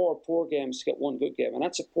probably 4 poor games to get 1 good game, and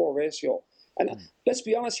that's a poor ratio. And let's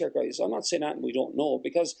be honest here, guys. I'm not saying that we don't know,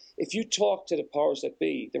 because if you talk to the powers that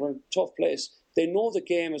be, they're in a tough place. They know the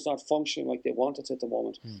game is not functioning like they want it at the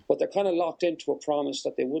moment, but they're kind of locked into a promise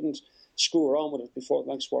that they wouldn't screw around with it before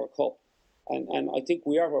the next World Cup. And I think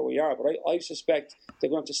we are where we are, but I suspect they're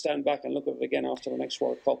going to stand back and look at it again after the next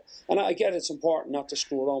World Cup. And I get it's important not to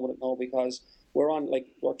screw around with it now, because we're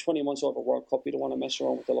 20 months over World Cup. We don't want to mess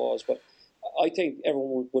around with the laws. But I think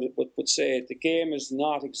everyone would say the game is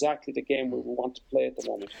not exactly the game we want to play at the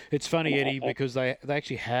moment. It's funny, Eddie, because they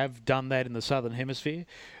actually have done that in the Southern Hemisphere.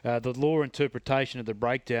 The law interpretation of the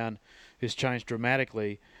breakdown has changed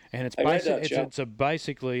dramatically. And it's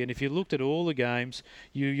basically, and if you looked at all the games,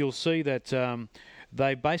 you'll see that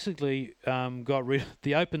they basically got rid of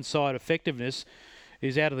the open side effectiveness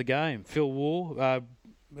is out of the game. Phil Waugh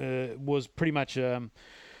was pretty much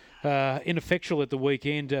ineffectual at the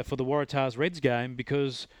weekend for the Waratahs Reds game,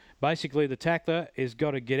 because basically the tackler has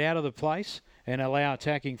got to get out of the place and allow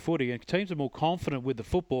attacking footy. And teams are more confident with the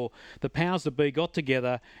football. The powers that be got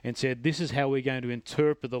together and said, this is how we're going to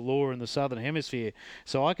interpret the law in the Southern Hemisphere.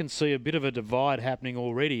 So I can see a bit of a divide happening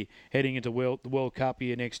already heading into the World Cup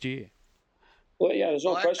year next year. Well, yeah, there's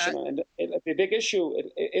no question. And it'll be a big issue.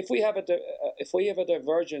 If we have a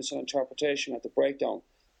divergence in interpretation at the breakdown,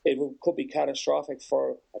 could be catastrophic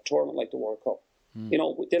for a tournament like the World Cup.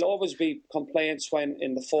 There'll always be complaints when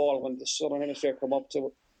in the fall, when the Southern Hemisphere come up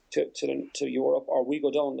to Europe, or we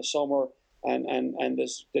go down in the summer, and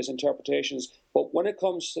there's interpretations. But when it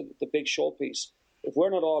comes to the big showpiece, if we're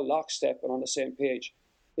not all lockstep and on the same page,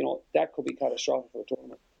 that could be catastrophic for the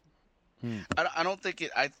tournament. I don't think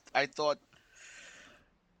it. I thought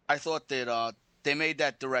that they made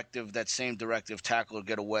that same directive, tackle or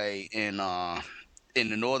get away in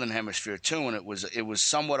the Northern Hemisphere too, and it was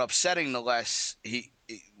somewhat upsetting. The less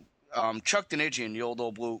Chuck Danigian, the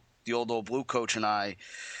old blue coach, and I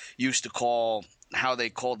used to call how they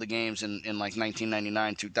called the games in like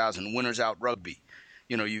 1999, 2000, winners out rugby.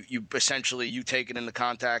 You essentially, you take it into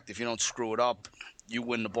contact. If you don't screw it up, you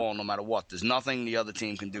win the ball no matter what. There's nothing the other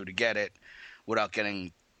team can do to get it without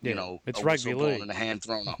getting, it's a rugby whistle league in the hand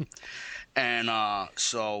thrown up. And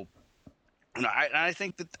so, I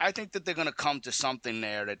think that they're going to come to something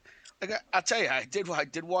there that, like I'll tell you, I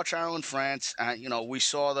did watch Ireland France. We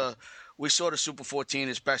saw the Super 14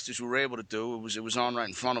 as best as we were able to do. It was on right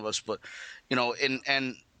in front of us, but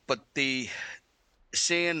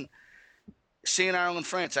seeing Ireland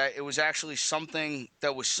France, it was actually something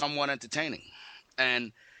that was somewhat entertaining.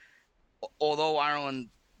 And although Ireland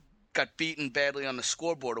got beaten badly on the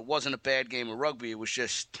scoreboard, it wasn't a bad game of rugby. It was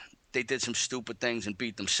just they did some stupid things and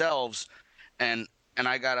beat themselves. And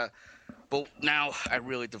but now I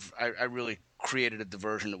really created a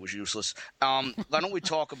diversion that was useless. Why don't we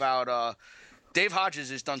talk about Dave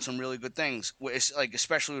Hodges has done some really good things,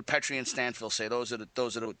 especially with Petrie and Stanfield. Those are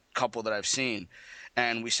the couple that I've seen,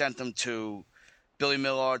 and we sent them to Billy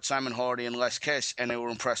Millard, Simon Hardy, and Les Kiss, and they were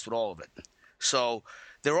impressed with all of it. So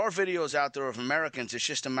there are videos out there of Americans. It's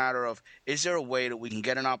just a matter of, is there a way that we can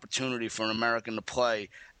get an opportunity for an American to play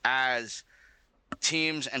as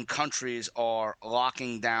teams and countries are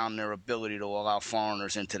locking down their ability to allow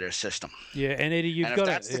foreigners into their system. Yeah, and Eddie, you've And got if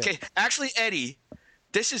that's the to. case, actually, Eddie,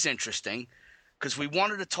 this is interesting because we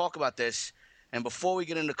wanted to talk about this. And before we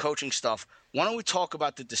get into coaching stuff, why don't we talk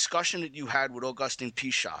about the discussion that you had with Augustin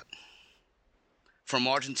Pichot from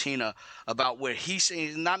Argentina about where he's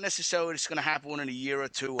saying not necessarily it's going to happen in a year or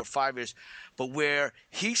 2 or 5 years, but where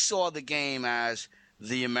he saw the game as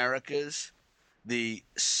the Americas, the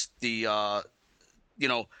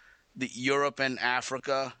Europe and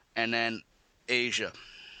Africa, and then Asia,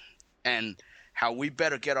 and how we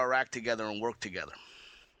better get our act together and work together.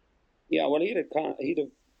 Yeah, well,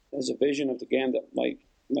 has a vision of the game that might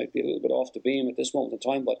be a little bit off the beam at this moment in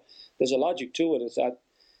time, but there's a logic to it. Is that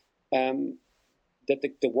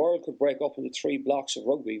the world could break up into 3 blocks of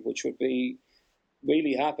rugby, which would be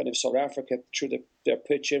really happen if South Africa threw their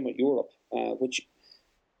pitch in with Europe, which,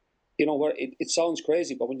 where it sounds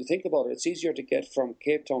crazy, but when you think about it, it's easier to get from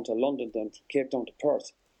Cape Town to London than from Cape Town to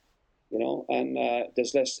Perth, and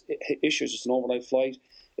there's less issues. It's an overnight flight.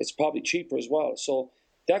 It's probably cheaper as well. So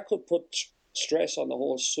that could put stress on the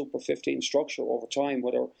whole Super 15 structure over time,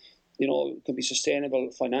 whether, it can be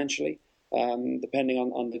sustainable financially, depending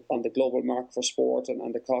on the global market for sport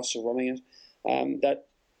and the costs of running it. That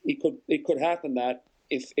it could happen that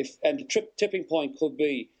if and the tipping point could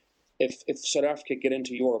be if South Africa get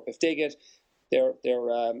into Europe, if they get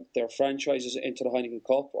their franchises into the Heineken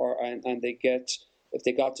Cup, and if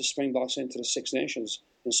they got the Springboks into the Six Nations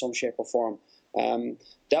in some shape or form,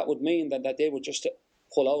 that would mean that they would just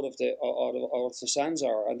pull out of the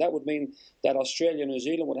SANZAAR, and that would mean that Australia and New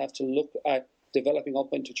Zealand would have to look at developing up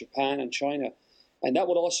into Japan and China, and that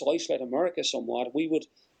would also isolate America somewhat. We would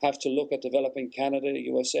have to look at developing Canada,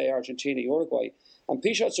 USA, Argentina, Uruguay, and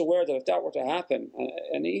Pichot's aware that if that were to happen,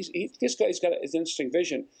 and this guy's got an interesting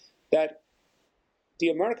vision that the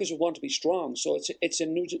Americas would want to be strong, so it's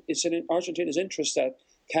in Argentina's interest that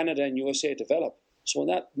Canada and USA develop. So when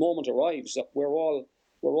that moment arrives, that we're all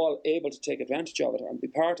able to take advantage of it and be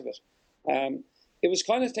part of it. It was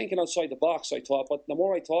kind of thinking outside the box, I thought, but the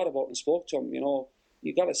more I thought about it and spoke to him,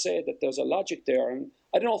 you got to say that there's a logic there, and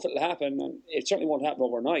I don't know if it'll happen, and it certainly won't happen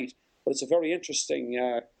overnight, but it's a very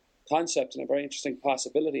interesting concept and a very interesting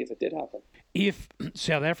possibility if it did happen. If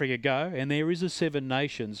South Africa go, and there is a Seven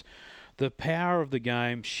Nations, the power of the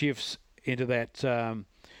game shifts into that time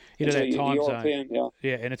European, zone.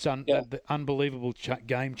 Yeah, and it's an unbelievable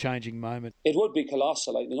game-changing moment. It would be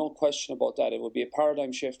colossal. There's no question about that. It would be a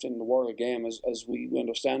paradigm shift in the world game as we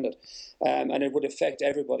understand it. And it would affect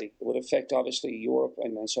everybody. It would affect, obviously, Europe,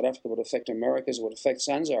 and South Africa. It would affect Americas. It would affect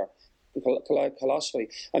SANZAAR colossally.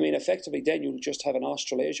 Effectively, then you would just have an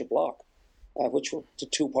Australasia block, which the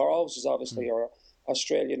 2 powerhouses, obviously, are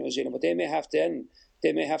Australia and New Zealand. But they may have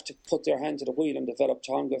to put their hand to the wheel and develop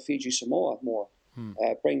Tonga, Fiji, Samoa more.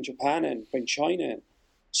 Bring Japan in, bring China in.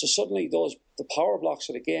 So suddenly the power blocks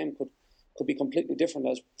of the game could be completely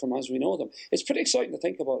different from as we know them. It's pretty exciting to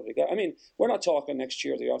think about it. I mean, we're not talking next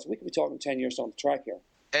year or the year after. We could be talking 10 years down the track here.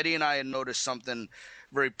 Eddie and I had noticed something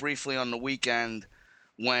very briefly on the weekend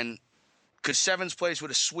because Sevens plays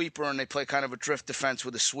with a sweeper and they play kind of a drift defense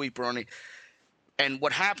with a sweeper. And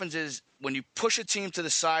what happens is when you push a team to the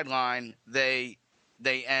sideline,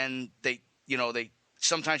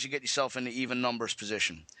 sometimes you get yourself in the even numbers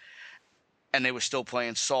position. And they were still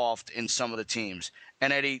playing soft in some of the teams.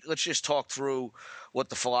 And Eddie, let's just talk through what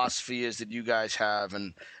the philosophy is that you guys have.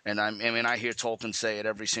 And I hear Tolkien say it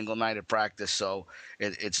every single night at practice, so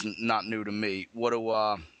it's not new to me. What do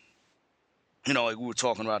like we were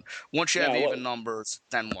talking about? Once you have even numbers,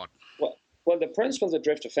 then what? Well, the principle of the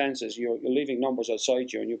drift defense is you're leaving numbers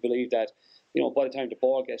outside you, and you believe that by the time the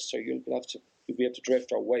ball gets there, you'll be able to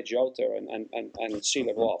drift or wedge out there and seal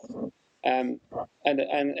it off. And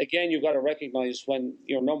again, you've got to recognise when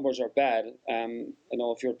your numbers are bad.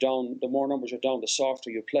 If you're down, the more numbers you're down, the softer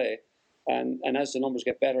you play. And as the numbers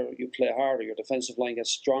get better, you play harder. Your defensive line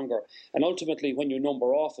gets stronger. And ultimately, when you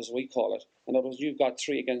number off, as we call it, in other words, you've got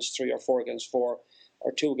 3 against 3 or 4 against 4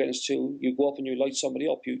 or 2 against 2, you go up and you light somebody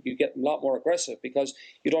up. You get a lot more aggressive because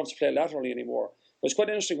you don't have to play laterally anymore. But it's quite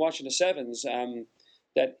interesting watching the Sevens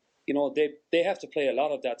that they have to play a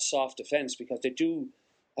lot of that soft defence because they do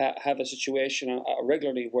have a situation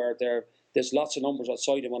regularly where there's lots of numbers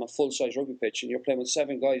outside them on a full-size rugby pitch, and you're playing with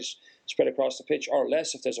 7 guys spread across the pitch, or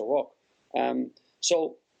less if there's a ruck.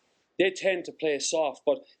 So they tend to play soft,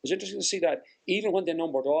 but it's interesting to see that even when they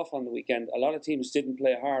numbered off on the weekend, a lot of teams didn't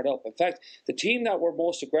play hard up. In fact, the team that were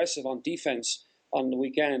most aggressive on defence on the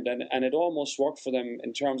weekend, and it almost worked for them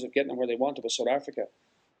in terms of getting them where they wanted, was South Africa.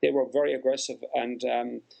 They were very aggressive, and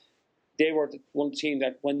they were the one team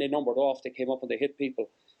that when they numbered off, they came up and they hit people.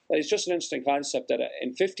 But it's just an interesting concept that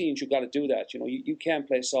in 15s you've got to do that. You can't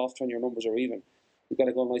play soft when your numbers are even. You've got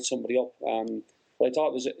to go and light somebody up. But I thought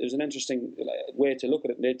it was an interesting way to look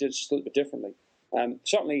at it, and they did it just a little bit differently.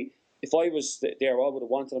 Certainly, if I was there, I would have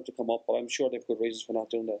wanted them to come up, but I'm sure they have good reasons for not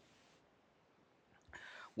doing that.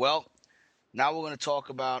 Well, now we're going to talk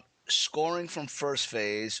about scoring from first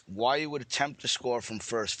phase, why you would attempt to score from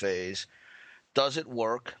first phase. Does it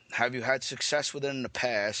work? Have you had success with it in the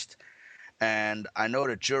past? And I know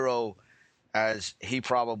that Juro, as he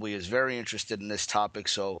probably is very interested in this topic,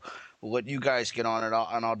 so we'll let you guys get on it,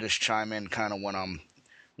 and I'll just chime in kind of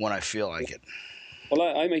when I feel like it. Well,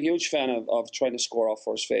 I'm a huge fan of trying to score off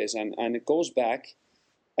first phase, and it goes back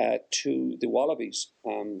to the Wallabies,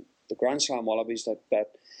 the Grand Slam Wallabies that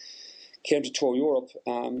came to tour Europe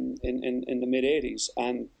in the mid-'80s,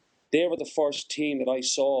 and they were the first team that I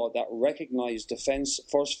saw that recognised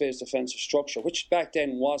first phase defensive structure, which back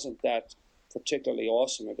then wasn't that particularly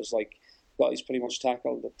awesome. It was like guys pretty much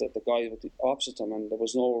tackled the guy with the opposite them, and there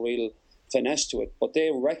was no real finesse to it. But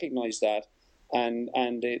they recognised that, and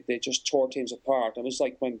they just tore teams apart. It was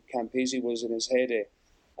like when Campese was in his heyday,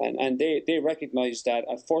 and they recognised that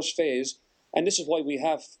at first phase, and this is why we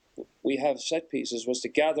have set pieces, was to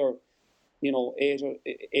gather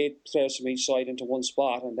 8 players from each side into one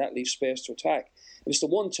spot, and that leaves space to attack. It's the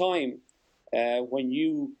one time when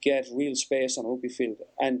you get real space on a rugby field,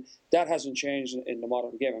 and that hasn't changed in the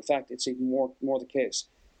modern game. In fact, it's even more the case.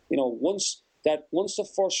 Once the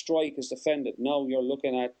first strike is defended, now you're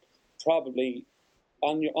looking at probably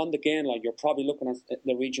on the gain line. You're probably looking at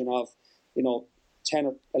the region of 10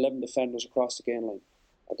 or 11 defenders across the gain line,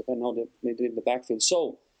 depending on how they did in the backfield.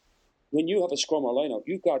 So when you have a scrum or line-out,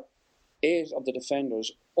 you've got 8 of the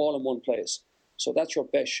defenders all in one place. So that's your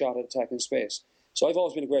best shot at attacking space. So I've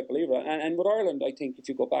always been a great believer. And with Ireland, I think if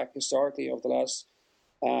you go back historically over the last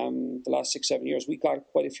 6-7 years, we got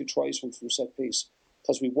quite a few tries from set piece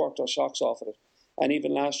because we worked our socks off at it. And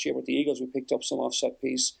even last year with the Eagles, we picked up some off set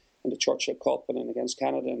piece in the Churchill Cup and then against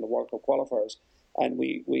Canada in the World Cup qualifiers. And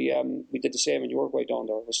we did the same in Uruguay down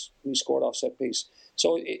there. We scored off set piece.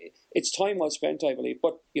 So it's time well spent, I believe.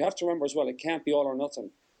 But you have to remember as well, it can't be all or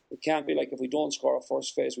nothing. It can't be like if we don't score our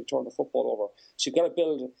first phase, we turn the football over. So you've got to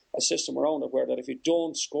build a system around it where that if you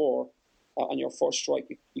don't score on your first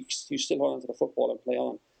strike, you still hold onto the football and play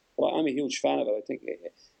on. But I'm a huge fan of it, I think.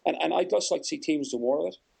 And I'd just like to see teams do more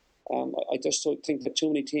of it. I just think that too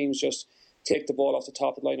many teams just take the ball off the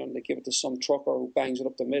top of the line and they give it to some trucker who bangs it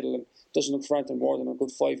up the middle and doesn't look for anything more than a good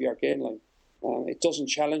 5-yard gain line. It doesn't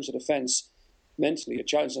challenge the defence mentally, it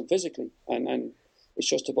challenges them physically. And it's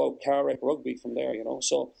just about car wreck rugby from there,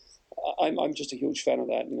 So I'm just a huge fan of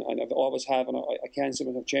that, and I've always have, and I can't see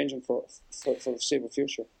myself changing for the foreseeable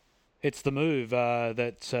future. It's the move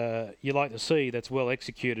that you like to see that's well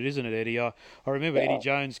executed, isn't it, Eddie? I remember Eddie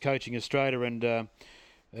Jones coaching Australia and a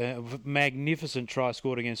magnificent try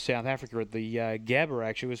scored against South Africa at the Gabba,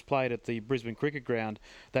 actually. It was played at the Brisbane Cricket Ground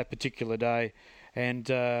that particular day. And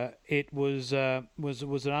it was an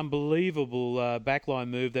unbelievable backline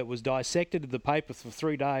move that was dissected in the paper for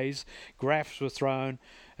 3 days. Graphs were shown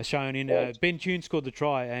in. Ben Tune scored the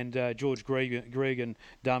try, and George Gregan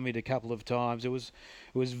dummied a couple of times. It was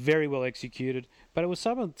very well executed, but it was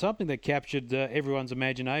something that captured everyone's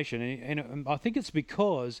imagination, and I think it's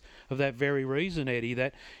because of that very reason, Eddie,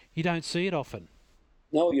 that you don't see it often.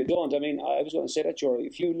 No, you don't. I mean, I was going to say that, Jory.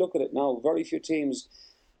 If you look at it now, very few teams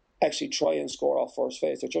actually try and score off first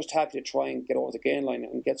phase. They're just happy to try and get over the gain line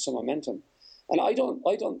and get some momentum. And I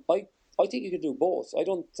think you can do both. I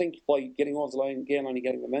don't think by getting over the gain line and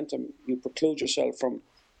getting momentum, you preclude yourself from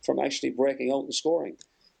actually breaking out and scoring.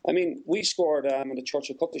 I mean, we scored in the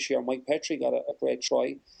Churchill Cup this year. Mike Petrie got a great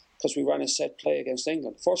try because we ran a set play against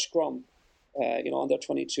England. First scrum, on their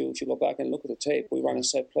 22, if you go back and look at the tape, we ran a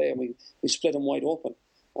set play and we split them wide open.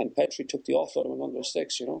 And Petrie took the offload and went under the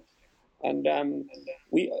sticks, And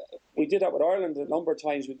we did that with Ireland a number of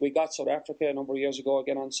times. We got South Africa a number of years ago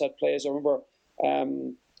again on set plays. I remember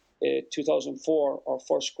 2004, our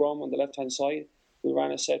first scrum on the left-hand side, we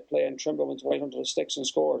ran a set play and Trimble went right under the sticks and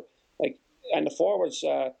scored. And the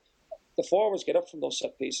forwards get up from those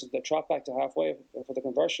set pieces. They trot back to halfway for the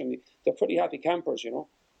conversion. They're pretty happy campers,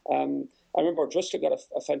 I remember Driscoll got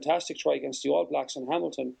a fantastic try against the All Blacks in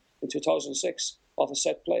Hamilton in 2006 off a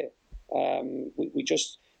set play.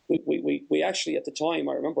 We actually, at the time,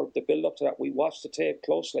 I remember the build-up to that, we watched the tape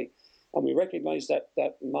closely and we recognised that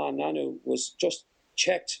Man Nanu was just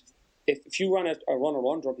checked. If you ran a runner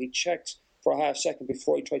under him, he checked for a half second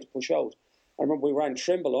before he tried to push out. I remember we ran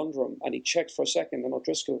Trimble under him and he checked for a second and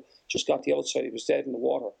O'Driscoll just got the outside. He was dead in the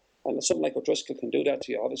water. And something like O'Driscoll can do that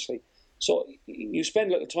to you, obviously. So you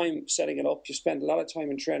spend a little time setting it up. You spend a lot of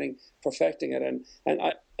time in training, perfecting it, and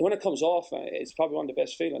when it comes off, it's probably one of the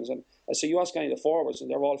best feelings. And so you ask any of the forwards,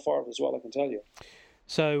 and they're all for it as well, I can tell you.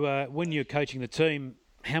 So when you're coaching the team,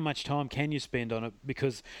 how much time can you spend on it?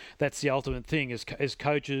 Because that's the ultimate thing. As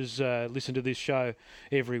coaches listen to this show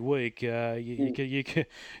every week,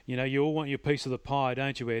 you all want your piece of the pie,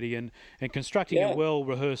 don't you, Eddie? And constructing a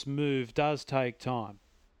well-rehearsed move does take time.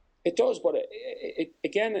 It does, but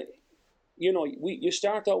again, you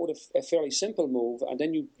start out with a fairly simple move, and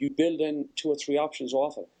then you build in 2 or 3 options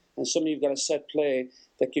off it. And suddenly you've got a set play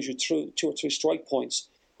that gives you 2 or 3 strike points,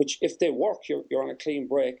 which if they work, you're on a clean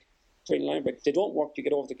line break. If they don't work, you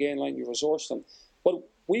get over the gain line, you resource them. But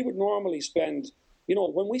we would normally spend,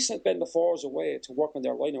 when we send the forwards away to work on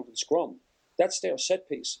their line-out and scrum, that's their set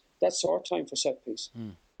piece. That's our time for set piece.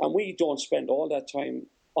 And we don't spend all that time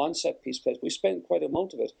on set piece plays. We spend quite an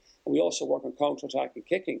amount of it. And we also work on counter-attack and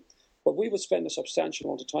kicking. But we would spend a substantial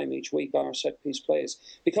amount of time each week on our set piece plays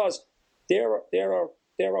because they're our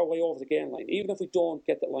way over the gain line. Even if we don't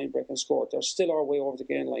get the line break and score, they're still our way over the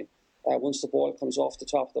gain line. Once the ball comes off the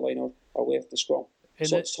top of the line or away from the scrum.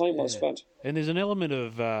 So it's time well spent. And there's an element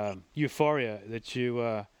of euphoria that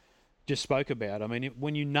you just spoke about. I mean,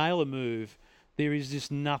 when you nail a move, there is just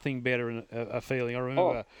nothing better than a feeling. I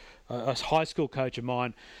remember a high school coach of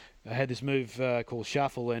mine had this move called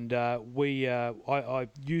shuffle, and I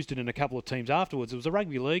used it in a couple of teams afterwards. It was a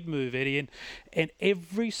rugby league move, Eddie, and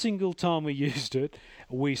every single time we used it,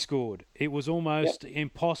 we scored. It was almost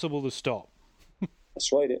impossible to stop.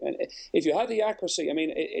 That's right. And if you have the accuracy, I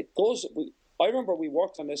mean, it goes. I remember we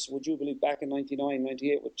worked on this, would you believe, back in 99,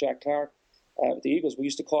 98 with Jack Clark, the Eagles. We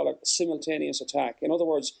used to call it simultaneous attack. In other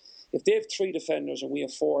words, if they have 3 defenders and we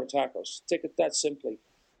have 4 attackers, take it that simply.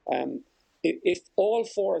 If all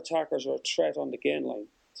 4 attackers are a threat on the gain line,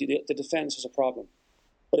 the defence has a problem.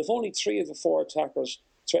 But if only 3 of the 4 attackers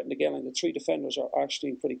threaten the gain line, the 3 defenders are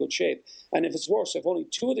actually in pretty good shape. And if it's worse, if only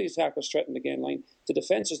 2 of the attackers threaten the gain line, the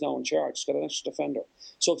defence is now in charge. It's got an extra defender.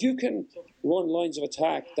 So if you can run lines of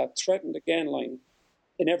attack that threaten the gain line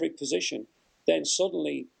in every position, then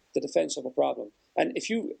suddenly the defence have a problem. And if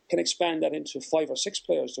you can expand that into 5 or 6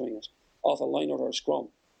 players doing it off a line or a scrum,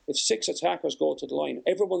 if 6 attackers go to the line,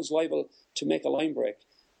 everyone's liable to make a line break,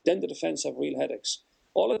 then the defence have real headaches.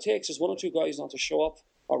 All it takes is 1 or 2 guys not to show up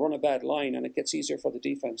or run a bad line, and it gets easier for the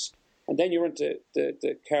defence. And then you're into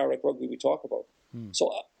the Carrick rugby we talk about.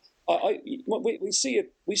 So we see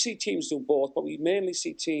it. We see teams do both, but we mainly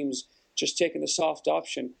see teams just taking the soft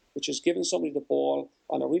option, which is giving somebody the ball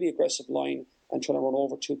on a really aggressive line and trying to run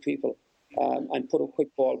over 2 people and put a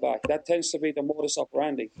quick ball back. That tends to be the modus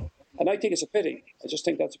operandi. And I think it's a pity. I just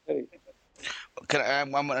think that's a pity.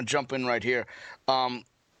 I'm going to jump in right here.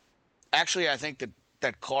 Actually, I think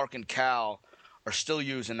that Clark and Cal are still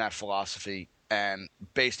using that philosophy, and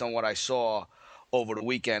based on what I saw over the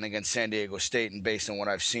weekend against San Diego State, and based on what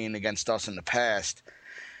I've seen against us in the past,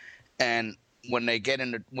 and when they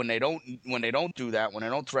don't do that, when they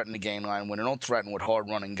don't threaten the gain line, when they don't threaten with hard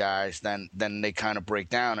running guys, then they kind of break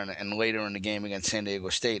down. And later in the game against San Diego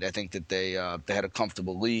State, I think that they had a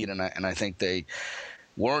comfortable lead, and I think they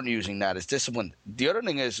weren't using that as discipline. The other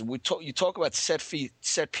thing is you talk about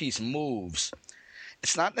set piece moves.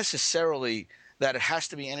 It's not necessarily that it has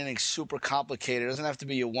to be anything super complicated. It doesn't have to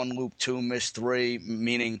be a 1 loop 2 miss 3,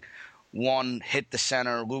 meaning 1 hit the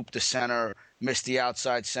center, loop the center, miss the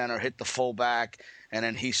outside center, hit the fullback, and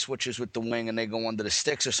then he switches with the wing and they go under the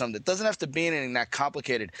sticks or something. It doesn't have to be anything that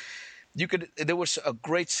complicated. There was a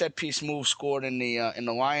great set piece move scored in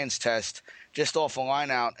the Lions test, just off a line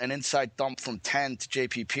out, an inside dump from 10 to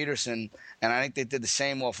J.P. Peterson, and I think they did the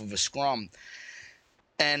same off of a scrum.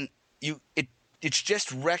 And it's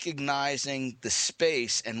just recognizing the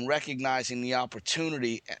space and recognizing the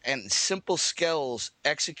opportunity and simple skills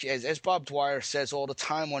execute, as Bob Dwyer says all the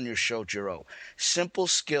time on your show, Giro. Simple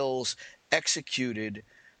skills executed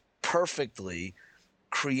perfectly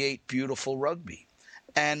create beautiful rugby,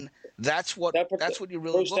 and that's what you're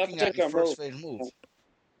really looking at in first phase move.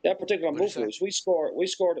 That particular move, Bruce, we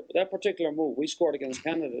scored that particular move. We scored against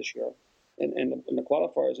Canada this year in the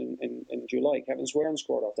qualifiers in July. Kevin Swearing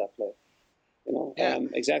scored off that play.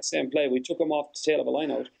 Exact same play. We took him off the tail of a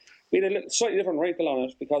line out. We had a slightly different wrinkle on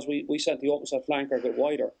it because we sent the open side flanker a bit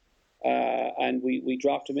wider, and we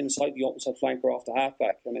dropped him inside the open side flanker off the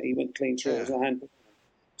halfback, and he went clean through his hand.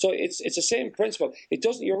 So it's the same principle.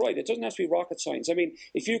 You're right. It doesn't have to be rocket science. I mean,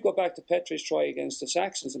 if you go back to Petrie's try against the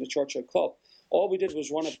Saxons in the Churchill Cup, all we did was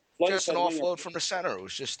run a just an offload from the center. It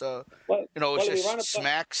was just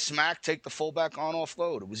smack, take the fullback on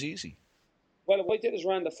offload. It was easy. Well, what we did is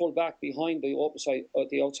ran the full back behind the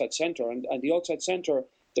outside centre, and the outside centre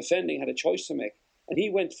defending had a choice to make, and he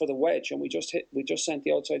went for the wedge, and we just sent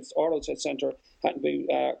our outside centre had to be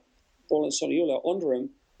Roland Suniula under him,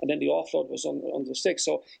 and then the offload was on the stick.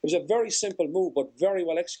 So it was a very simple move, but very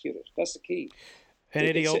well executed. That's the key. And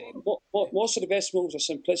Eddie, most of the best moves are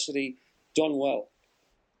simplicity done well.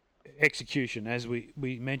 Execution, as we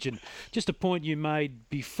mentioned. Just a point you made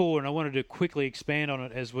before, and I wanted to quickly expand on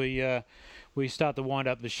it as we start to wind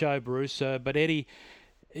up the show, Bruce. But Eddie,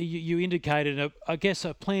 you indicated, I guess,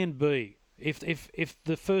 a plan B. If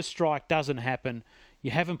the first strike doesn't happen,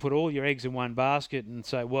 you haven't put all your eggs in one basket and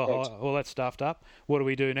say, well, right. all that's stuffed up. What do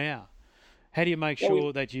we do now? How do you make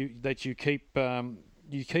sure that you keep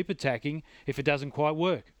attacking if it doesn't quite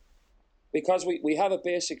work? Because we have a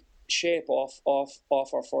basic shape off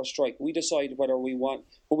our first strike. We decide whether we want,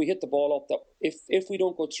 when we hit the ball up, that if we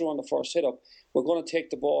don't go through on the first hit up, we're going to take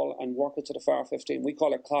the ball and work it to the far 15. We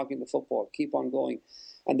call it clogging the football, keep on going.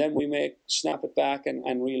 And then we may snap it back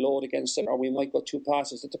and reload against it, or we might go 2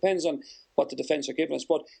 passes. It depends on what the defence are giving us.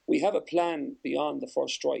 But we have a plan beyond the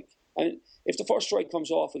first strike. And if the first strike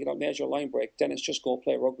comes off, we get a major line break, then it's just go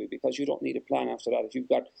play rugby, because you don't need a plan after that. If you've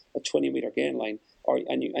got a 20-metre gain line, or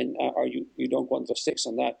you don't go under the sticks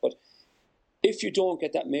on that. But if you don't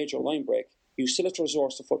get that major line break, you still have to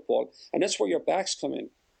resort to football. And that's where your backs come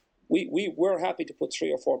in. We're happy to put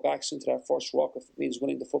 3 or 4 backs into that first rock if it means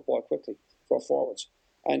winning the football quickly for our forwards.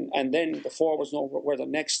 And then the forwards know where the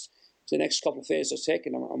next couple of phases are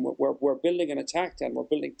taking them, and we're building an attack. Then we're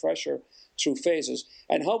building pressure through phases,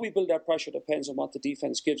 and how we build that pressure depends on what the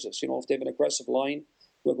defense gives us. If they have an aggressive line,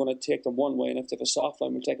 we're going to take them one way, and if they have a soft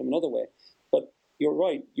line, we'll take them another way. But you're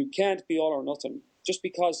right, you can't be all or nothing. Just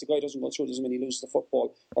because the guy doesn't go through doesn't mean he loses the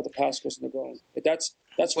football or the pass goes in the ground. That's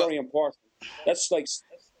very important. That's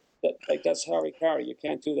that's Harry Carey. You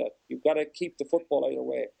can't do that. You've got to keep the football either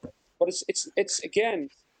way. But it's again,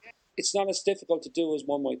 it's not as difficult to do as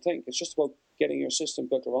one might think. It's just about getting your system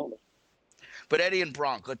built around it. But Eddie and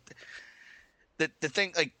Bronk, the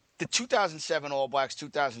thing, like the 2007 All Blacks,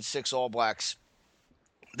 2006 All Blacks,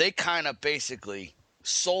 they kind of basically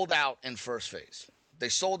sold out in first phase. They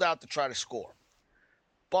sold out to try to score.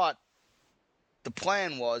 But the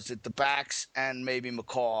plan was that the backs and maybe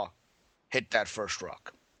McCaw hit that first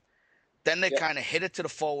ruck. Then they kind of hit it to the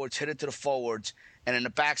forwards, and then the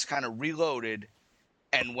backs kind of reloaded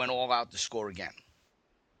and went all out to score again.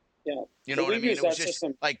 Yeah. You know what I mean? It was just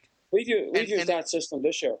system. Like we've used that system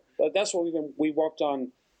this year. That's what we worked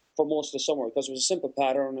on for most of the summer, because it was a simple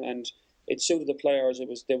pattern and it suited the players.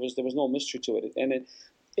 There was no mystery to it, and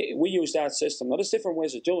we used that system. Now there's different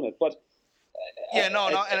ways of doing it, but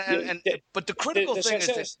but the critical thing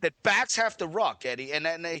is that backs have to ruck, Eddie, and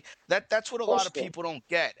that's what a lot of people don't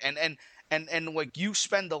get, and like you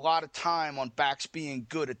spend a lot of time on backs being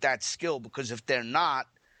good at that skill, because if they're not,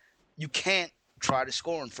 you can't try to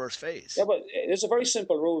score in first phase. Yeah, but there's a very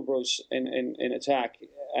simple rule, Bruce, in attack,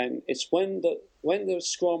 and it's when the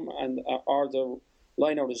scrum or the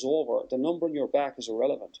line out is over, the number on your back is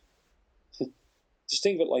irrelevant. Just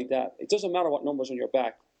think of it like that. It doesn't matter what number's on your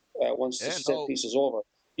back once the set piece is over.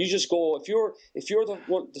 You just go. If you're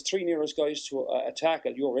the 3 nearest guys to attack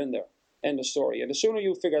it, you're in there. End of story. And the sooner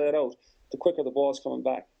you figure that out, the quicker the ball's coming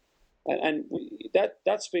back. And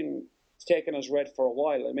that's been taken as read for a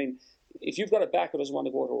while. I mean, if you've got a back who doesn't want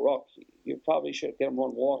to go to a ruck, you probably should get him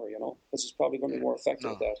run water, because it's probably going to be more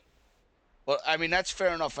effective at that. Well, I mean, that's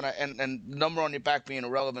fair enough, and number on your back being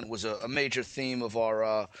irrelevant was a major theme of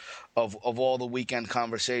our of all the weekend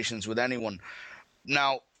conversations with anyone.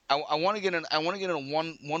 Now, I want to get in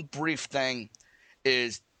one brief thing,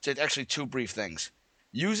 is actually 2 brief things.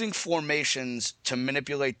 Using formations to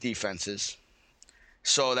manipulate defenses,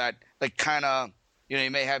 so that like kind of you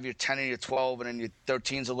may have your 10 and your 12, and then your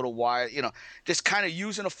 13's a little wide. Just kind of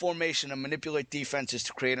using a formation to manipulate defenses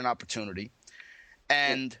to create an opportunity,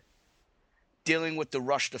 and dealing with the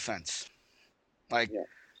rush defense,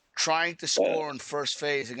 trying to score in first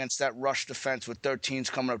phase against that rush defense with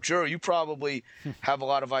 13s coming up. Drew, you probably have a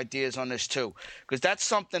lot of ideas on this too, because that's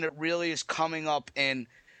something that really is coming up and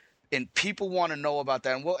people want to know about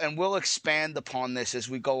that, and we'll expand upon this as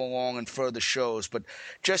we go along in further shows. But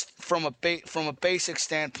just from a basic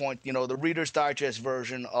standpoint, the Reader's Digest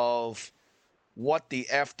version of what the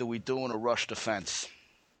F do we do in a rush defense?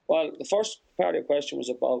 Well, the first part of your question was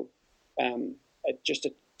about just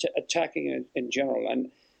attacking in general,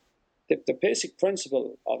 and the basic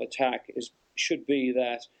principle of attack should be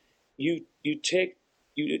that you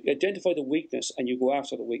identify the weakness and you go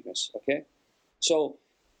after the weakness. Okay, so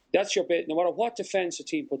that's your bit. No matter what defense a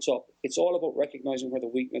team puts up, it's all about recognizing where the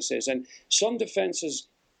weakness is. And some defenses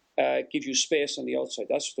give you space on the outside.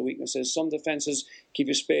 That's what the weakness is. Some defenses give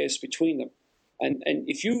you space between them. And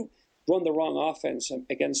if you run the wrong offense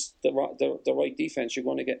against the right defense, you're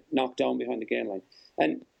going to get knocked down behind the gain line.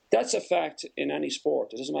 And that's a fact in any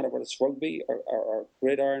sport. It doesn't matter whether it's rugby or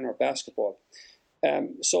gridiron or basketball.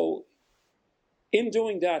 So in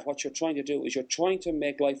doing that, what you're trying to do is you're trying to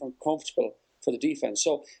make life uncomfortable for the defense.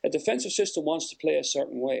 So a defensive system wants to play a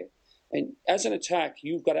certain way. And as an attack,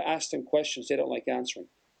 you've got to ask them questions they don't like answering.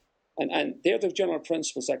 And they're the general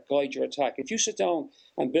principles that guide your attack. If you sit down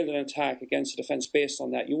and build an attack against a defense based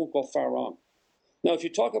on that, you won't go far wrong. Now, if you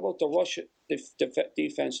talk about the rush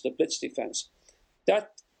defense, the blitz defense,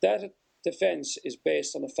 that defense is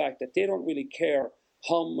based on the fact that they don't really care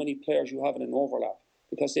how many players you have in an overlap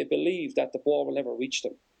because they believe that the ball will never reach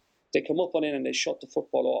them. They come up and in and they shut the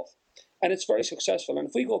football off. And it's very successful. And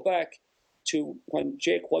if we go back to when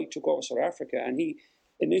Jake White took over South Africa and he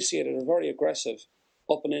initiated a very aggressive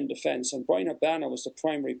up and in defence, and Brian Habana was the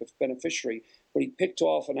primary beneficiary, where he picked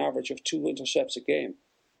off an average of 2 intercepts a game.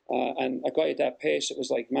 And a guy at that pace, it was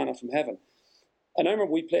like manna from heaven. And I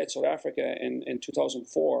remember we played South Africa in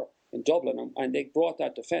 2004 in Dublin, and they brought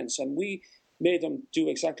that defence, and we made them do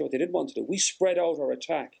exactly what they didn't want to do. We spread out our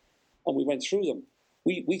attack, and we went through them.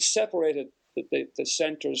 We separated the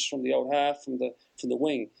centres from the out half, from the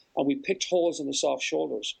wing, and we picked holes in the soft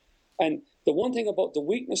shoulders. And the one thing about the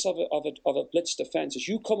weakness of a blitz defence is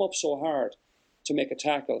you come up so hard to make a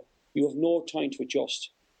tackle, you have no time to adjust.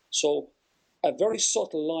 So a very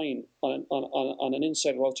subtle line on an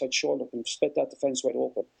inside or outside shoulder can split that defence wide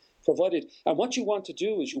open. And what you want to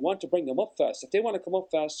do is you want to bring them up fast. If they want to come up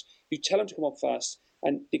fast, you tell them to come up fast.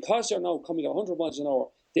 And because they're now coming at 100 miles an hour,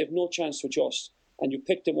 they have no chance to adjust. And you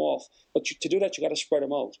pick them off. But to do that, you got to spread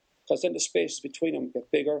them out. Because then the spaces between them get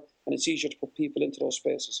bigger, and it's easier to put people into those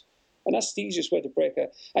spaces. And that's the easiest way to break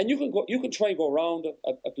it. And you can try and go around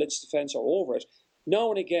a blitz defence or over it. Now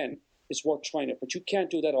and again, it's worth trying it, but you can't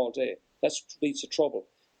do that all day. That leads to trouble.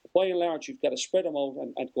 By and large, you've got to spread them out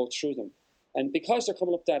and go through them. And because they're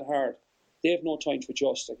coming up that hard, they have no time to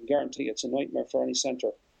adjust. I can guarantee it's a nightmare for any centre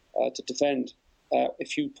to defend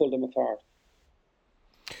if you pull them apart.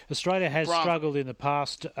 Australia has struggled in the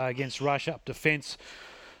past against rush-up defence.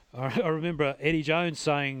 I remember Eddie Jones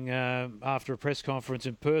saying after a press conference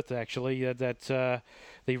in Perth, actually, that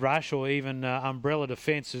the rush or even umbrella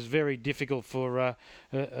defence is very difficult for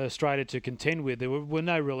Australia to contend with. There were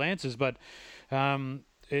no real answers, but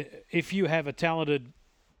if you have a talented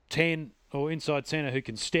 10 or inside centre who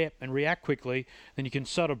can step and react quickly, then you can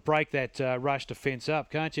sort of break that rush defence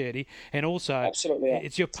up, can't you, Eddie? And also, absolutely, yeah.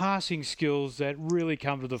 It's your passing skills that really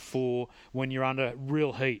come to the fore when you're under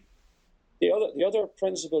real heat. The other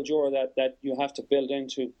principle, Joe, that you have to build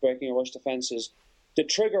into breaking a rush defence is the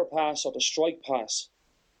trigger pass or the strike pass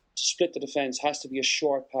to split the defence has to be a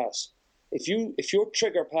short pass. If your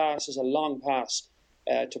trigger pass is a long pass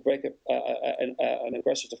to break an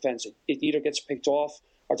aggressive defence, it either gets picked off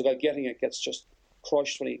or the guy getting it gets just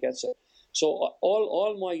crushed when he gets it. So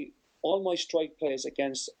all my strike plays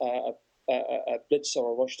against a blitz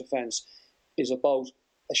or a rush defence is about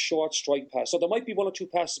a short strike pass. So there might be one or two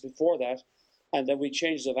passes before that, and then we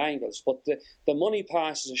change of angles. But the money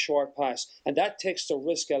pass is a short pass, and that takes the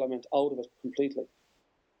risk element out of it completely.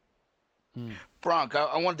 Bronk,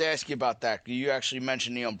 I wanted to ask you about that. You actually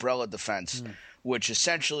mentioned the umbrella defense, which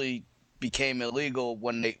essentially became illegal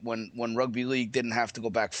when rugby league didn't have to go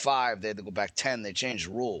back 5, they had to go back 10. They changed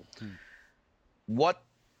the rule. What,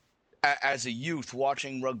 as a youth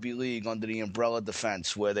watching rugby league under the umbrella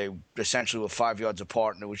defense, where they essentially were 5 yards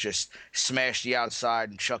apart and it was just smash the outside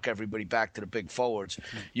and chuck everybody back to the big forwards,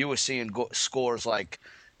 you were seeing scores like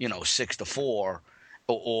 6-4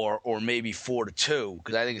 or maybe 4-2,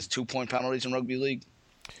 because I think it's 2-point penalties in rugby league.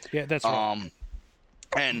 Yeah, that's right.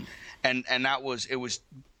 And it was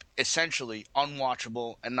essentially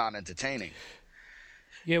unwatchable and not entertaining.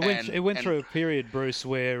 Yeah, it went through a period, Bruce,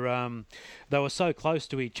 where they were so close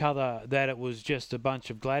to each other that it was just a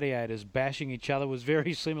bunch of gladiators bashing each other. It was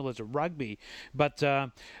very similar to rugby, but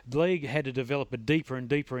the league had to develop it deeper and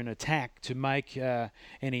deeper in attack to make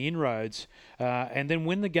any inroads. And then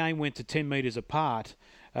when the game went to 10 metres apart,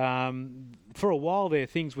 for a while there,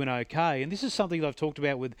 things went okay. And this is something that I've talked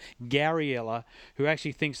about with Gary Ella, who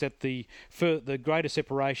actually thinks that the greater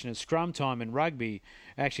separation of scrum time in rugby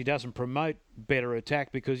actually doesn't promote better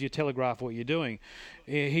attack because you telegraph what you're doing.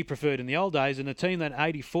 He preferred in the old days, and the team that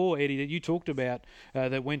 84, Eddie, that you talked about,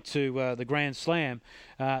 that went to the Grand Slam,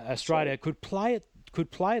 Australia could play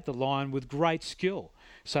at the line with great skill.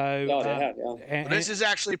 So this is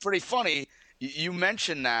actually pretty funny. You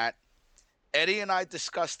mentioned that. Eddie and I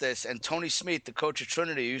discussed this, and Tony Smeeth, the coach of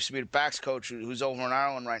Trinity, who used to be the backs coach, who's over in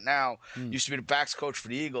Ireland right now, used to be the backs coach for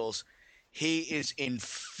the Eagles. he is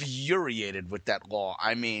infuriated with that law.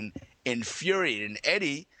 I mean, infuriated. And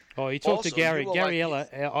Eddie. Oh, he talked to Also, Gary like, Ella.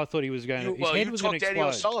 I thought he was going to. His head was going to talked to Eddie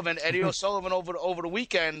explode. O'Sullivan. Eddie O'Sullivan over the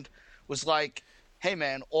weekend was like, "Hey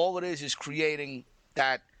man, all it is creating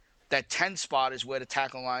that 10 spot is where the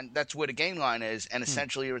tackle line. That's where the gain line is, and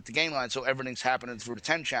essentially you're at the gain line, so everything's happening through the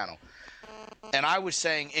 10 channel." And I was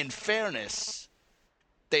saying, in fairness,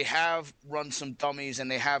 they have run some dummies,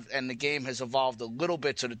 and the game has evolved a little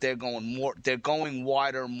bit so that they're going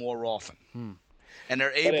wider more often. And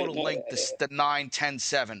they're able to link the 9, 10,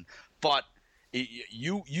 7. But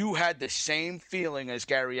you had the same feeling as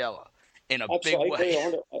Gariella in a big way.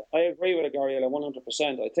 I agree with Gariella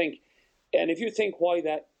 100%. I think, and if you think why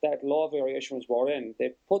that law variation was brought in,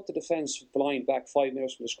 they put the defence line back 5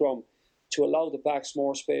 minutes from the scrum to allow the backs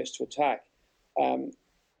more space to attack. And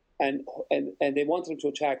they wanted them to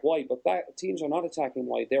attack wide, but teams are not attacking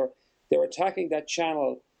wide. They're attacking that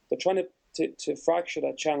channel. They're trying to fracture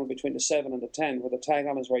that channel between the 7 and the 10, where the tag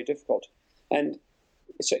on is very difficult. And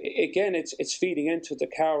so again, it's feeding into the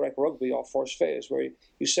car wreck rugby off first phase, where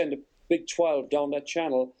you send a big 12 down that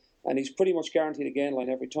channel, and he's pretty much guaranteed a gain line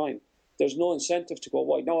every time. There's no incentive to go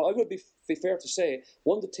wide. Now, I would be fair to say,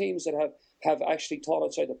 one of the teams that have actually thought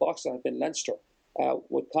outside the box that have been Leinster,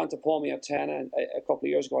 with Contapomi at 10 and a couple of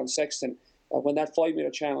years ago on Sexton, when that 5 metre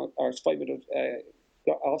channel or 5 metre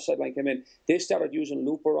offside line came in, they started using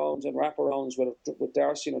loop arounds and wrap arounds with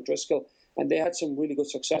Darcy and O'Driscoll, and they had some really good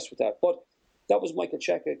success with that. But that was Michael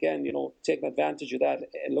Cheika again, taking advantage of that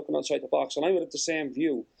and looking outside the box. And I would have the same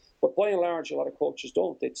view. But by and large, a lot of coaches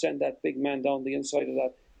don't. They'd send that big man down the inside of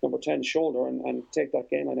that number 10 shoulder and take that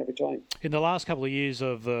gain line every time. In the last couple of years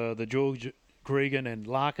of the George Gregan and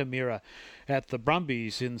Larkham era at the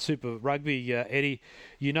Brumbies in Super Rugby, Eddie,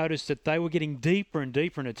 you noticed that they were getting deeper and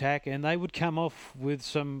deeper in attack, and they would come off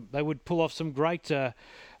with they would pull off some great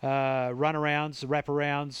runarounds,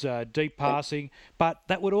 wraparounds, deep passing, but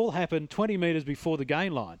that would all happen 20 metres before the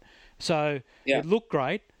gain line. So It looked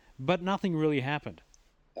great, but nothing really happened.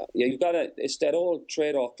 It's that old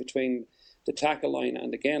trade-off between the tackle line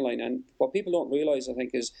and the gain line. And what people don't realise, I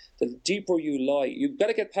think, is the deeper you lie, you've got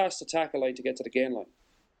to get past the tackle line to get to the gain line.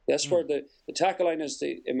 That's where the tackle line is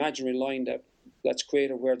the imaginary line that's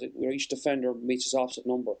created where each defender meets his opposite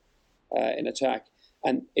number in attack.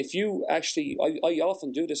 And if you actually, I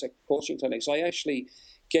often do this at coaching clinics, I actually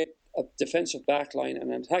get a defensive back line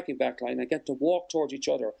and an attacking back line. I get to walk towards each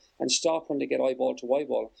other and stop when they get eyeball to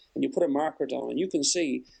eyeball. And you put a marker down, and you can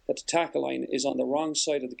see that the tackle line is on the wrong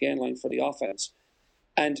side of the gain line for the offense.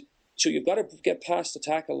 And so you've got to get past the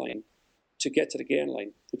tackle line to get to the gain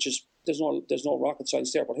line, which is there's no rocket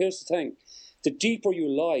science there. But here's the thing: the deeper you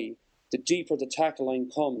lie, the deeper the tackle line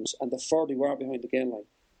comes, and the further you are behind the gain line.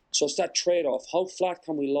 So it's that trade-off: how flat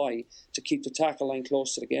can we lie to keep the tackle line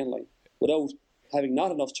close to the gain line without having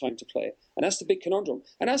not enough time to play? And that's the big conundrum.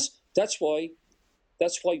 And that's why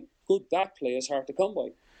good back play is hard to come by,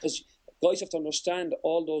 because guys have to understand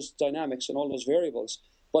all those dynamics and all those variables.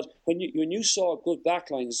 But when you saw good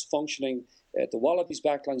backlines functioning, the Wallabies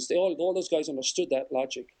backlines, all those guys understood that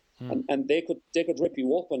logic, and they could rip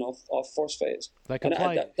you open off first phase. They could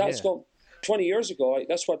play. That's gone 20 years ago.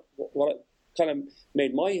 That's what kind of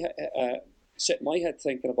made set my head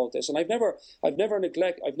thinking about this. And I've never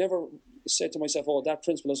said to myself, "Oh, that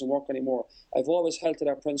principle doesn't work anymore." I've always held to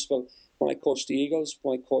that principle when I coached the Eagles,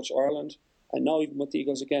 when I coached Ireland, and now even with the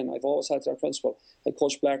Eagles again. I've always held to that principle. I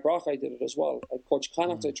coached Blackrock, I did it as well. I coached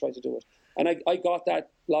Connacht, I tried to do it. And I got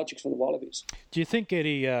that logic from the Wallabies. Do you think,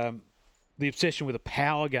 Eddie, the obsession with a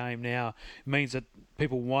power game now means that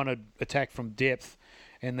people want to attack from depth,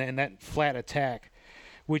 and that flat attack,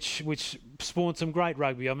 which spawned some great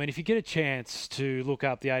rugby? I mean, if you get a chance to look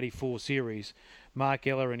up the '84 series, Mark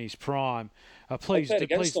Ella in his prime, please do.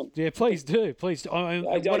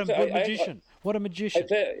 What a magician!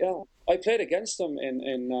 I played against them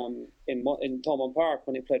in Thomond Park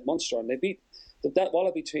when they played Munster, and they beat that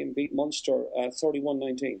Wallaby team beat Munster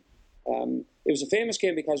 31-19. It was a famous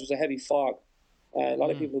game because it was a heavy fog. A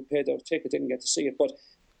lot of people who paid their ticket didn't get to see it, but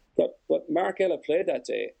Mark Ella played that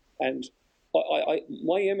day, and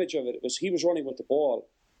my image of it was he was running with the ball,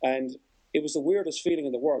 and it was the weirdest feeling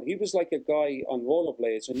in the world. He was like a guy on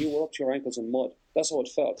rollerblades, and you were up to your ankles in mud. That's how it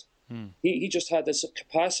felt. He just had this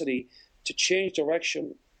capacity to change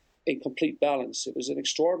direction in complete balance. It was an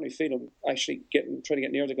extraordinary feeling, actually trying to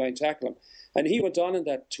get near the guy and tackle him. And he went on in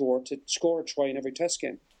that tour to score a try in every test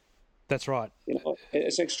game. That's right.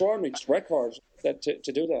 It's an extraordinary record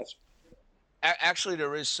to do that. Actually,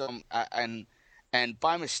 there is some, and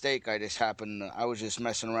by mistake, I was just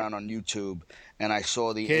messing around on YouTube, and I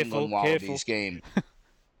saw the England Wallabies game.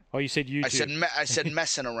 Oh, you said YouTube. I said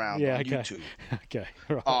messing around Yeah, on okay. YouTube. Okay,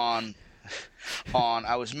 right.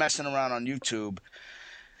 I was messing around on YouTube,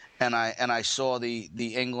 and I saw the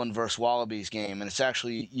England versus Wallabies game, and it's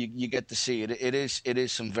actually you get to see it.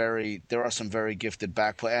 There are some very gifted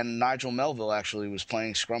back play, and Nigel Melville actually was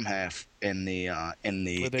playing scrum half in the Well,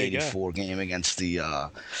 84 game against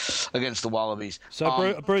the Wallabies.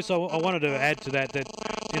 So, Bruce, I wanted to add to that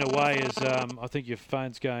in a way is I think your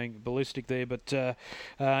phone's going ballistic there, but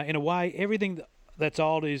in a way everything that's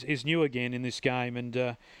old is new again in this game,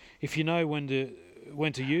 and if you know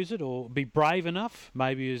when to use it or be brave enough,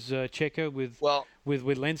 maybe as Checker with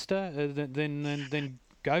Leinster, then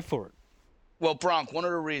go for it. Well, Bronk, one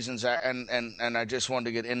of the reasons, and I just wanted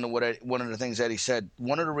to get into one of the things Eddie said.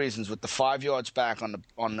 One of the reasons with the 5 yards back on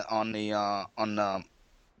the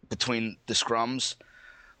between the scrums,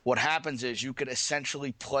 what happens is you could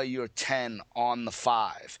essentially play your 10 on the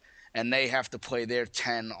 5, and they have to play their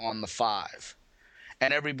 10 on the 5,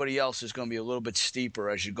 and everybody else is going to be a little bit steeper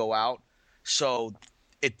as you go out. So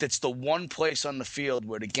it's the one place on the field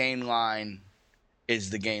where the gain line is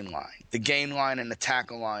the gain line. The gain line and the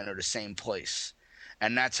tackle line are the same place.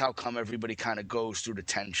 And that's how come everybody kind of goes through the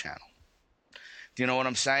 10 channel. Do you know what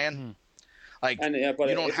I'm saying? Mm. Like, but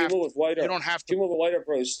you don't have to move it wider,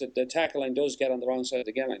 Bruce, the tackle line does get on the wrong side of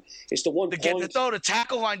the game line. It's the one point. The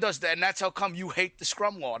tackle line does that, and that's how come you hate the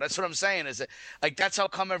scrum law. That's what I'm saying. Is that, like, that's how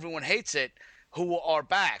come everyone hates it. Who are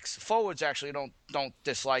backs? Forwards actually don't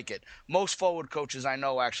dislike it. Most forward coaches I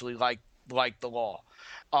know actually like the law,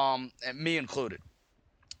 and me included.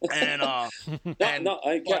 And I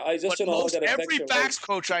just don't know that every backs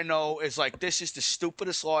coach I know is like, this is the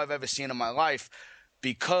stupidest law I've ever seen in my life,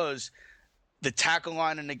 because the tackle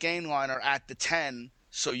line and the gain line are at the 10,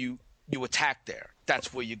 so you attack there.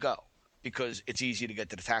 That's where you go, because it's easy to get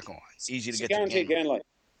to the tackle line. It's easy to get to the gain line.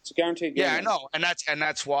 It's a guaranteed gain line. Yeah, I know, and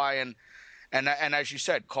that's why and as you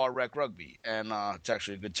said, car wreck rugby, and it's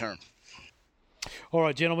actually a good term. All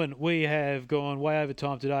right, gentlemen, we have gone way over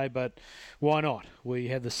time today, but why not? We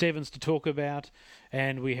had the Sevens to talk about,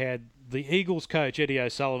 and we had the Eagles coach, Eddie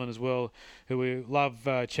O'Sullivan, as well, who we love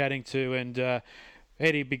chatting to. And Eddie,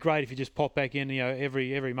 it'd be great if you just pop back in,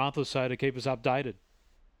 every month or so to keep us updated.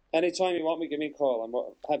 Anytime you want me, give me a call. I'm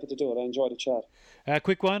happy to do it. I enjoy the chat.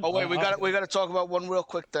 Quick one. Oh wait, we got to talk about one real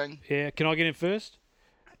quick thing. Yeah, can I get in first?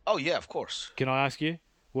 Oh yeah, of course. Can I ask you,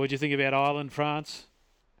 what did you think about Ireland, France?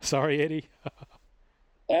 Sorry, Eddie.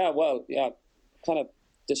 Kind of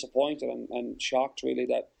disappointed and shocked, really,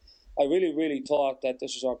 that I really, really thought that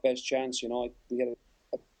this was our best chance. We had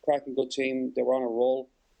a cracking good team. They were on a roll,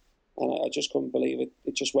 and I just couldn't believe it.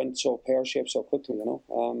 It just went so pear-shaped so quickly,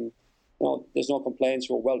 there's no complaints.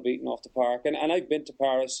 We were well beaten off the park. And I've been to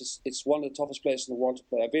Paris. It's one of the toughest places in the world to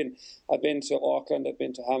play. I've been to Auckland, I've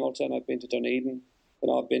been to Hamilton, I've been to Dunedin,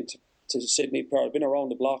 I've been to Sydney, I've been around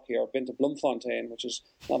the block here. I've been to Bloemfontein, which is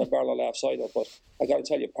not a barrel of laughs either. But I got to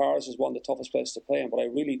tell you, Paris is one of the toughest places to play in. But I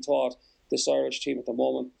really thought this Irish team at the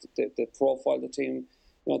moment, the profile of the team,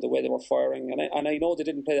 the way they were firing. And I know they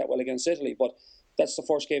didn't play that well against Italy, but that's the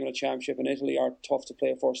first game in a championship, and Italy are tough to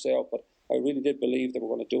play first day out. But I really did believe they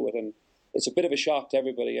were going to do it. And it's a bit of a shock to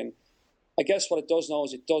everybody. And I guess what it does now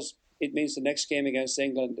is it means the next game against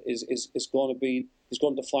England is going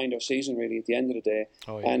to define their season, really, at the end of the day.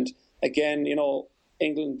 Oh, yeah. And again,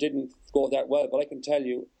 England didn't go that well, but I can tell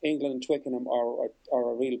you, England and Twickenham are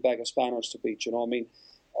a real bag of spanners to beat.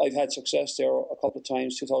 I've had success there a couple of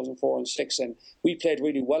times, 2004 and 2006, and we played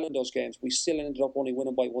really well in those games. We still ended up only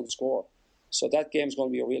winning by one score. So that game's going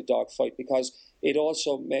to be a real dogfight, because it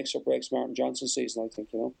also makes or breaks Martin Johnson's season, I think,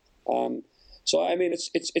 So,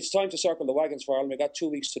 it's time to circle the wagons for Ireland. We've got 2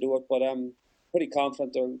 weeks to do it, but I'm pretty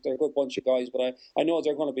confident they're a good bunch of guys. But I know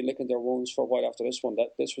they're going to be licking their wounds for a while after this one.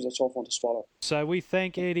 This was a tough one to swallow. So we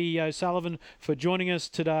thank Eddie O'Sullivan for joining us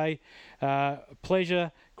today.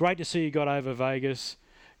 Pleasure. Great to see you got over Vegas.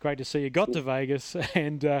 Great to see you got to Vegas,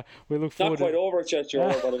 and we look forward. Not quite over it yet,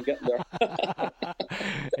 Joe, but I'm getting there.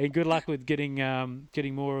 And good luck with getting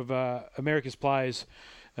more of America's players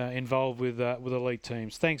involved with elite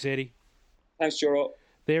teams. Thanks, Eddie. Thanks, Joe.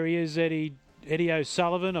 There he is, Eddie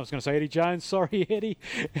O'Sullivan. I was going to say Eddie Jones. Sorry, Eddie.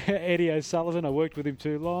 Eddie O'Sullivan. I worked with him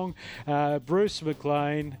too long. Bruce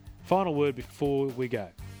McLean. Final word before we go.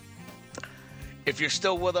 If you're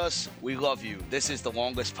still with us, we love you. This is the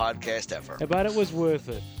longest podcast ever. But it was worth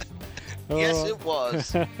it. Yes, right. It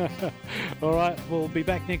was. All right, we'll be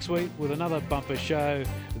back next week with another bumper show.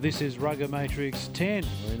 This is Rugger Matrix 10.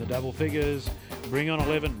 We're in the double figures. Bring on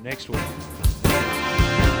 11 next week.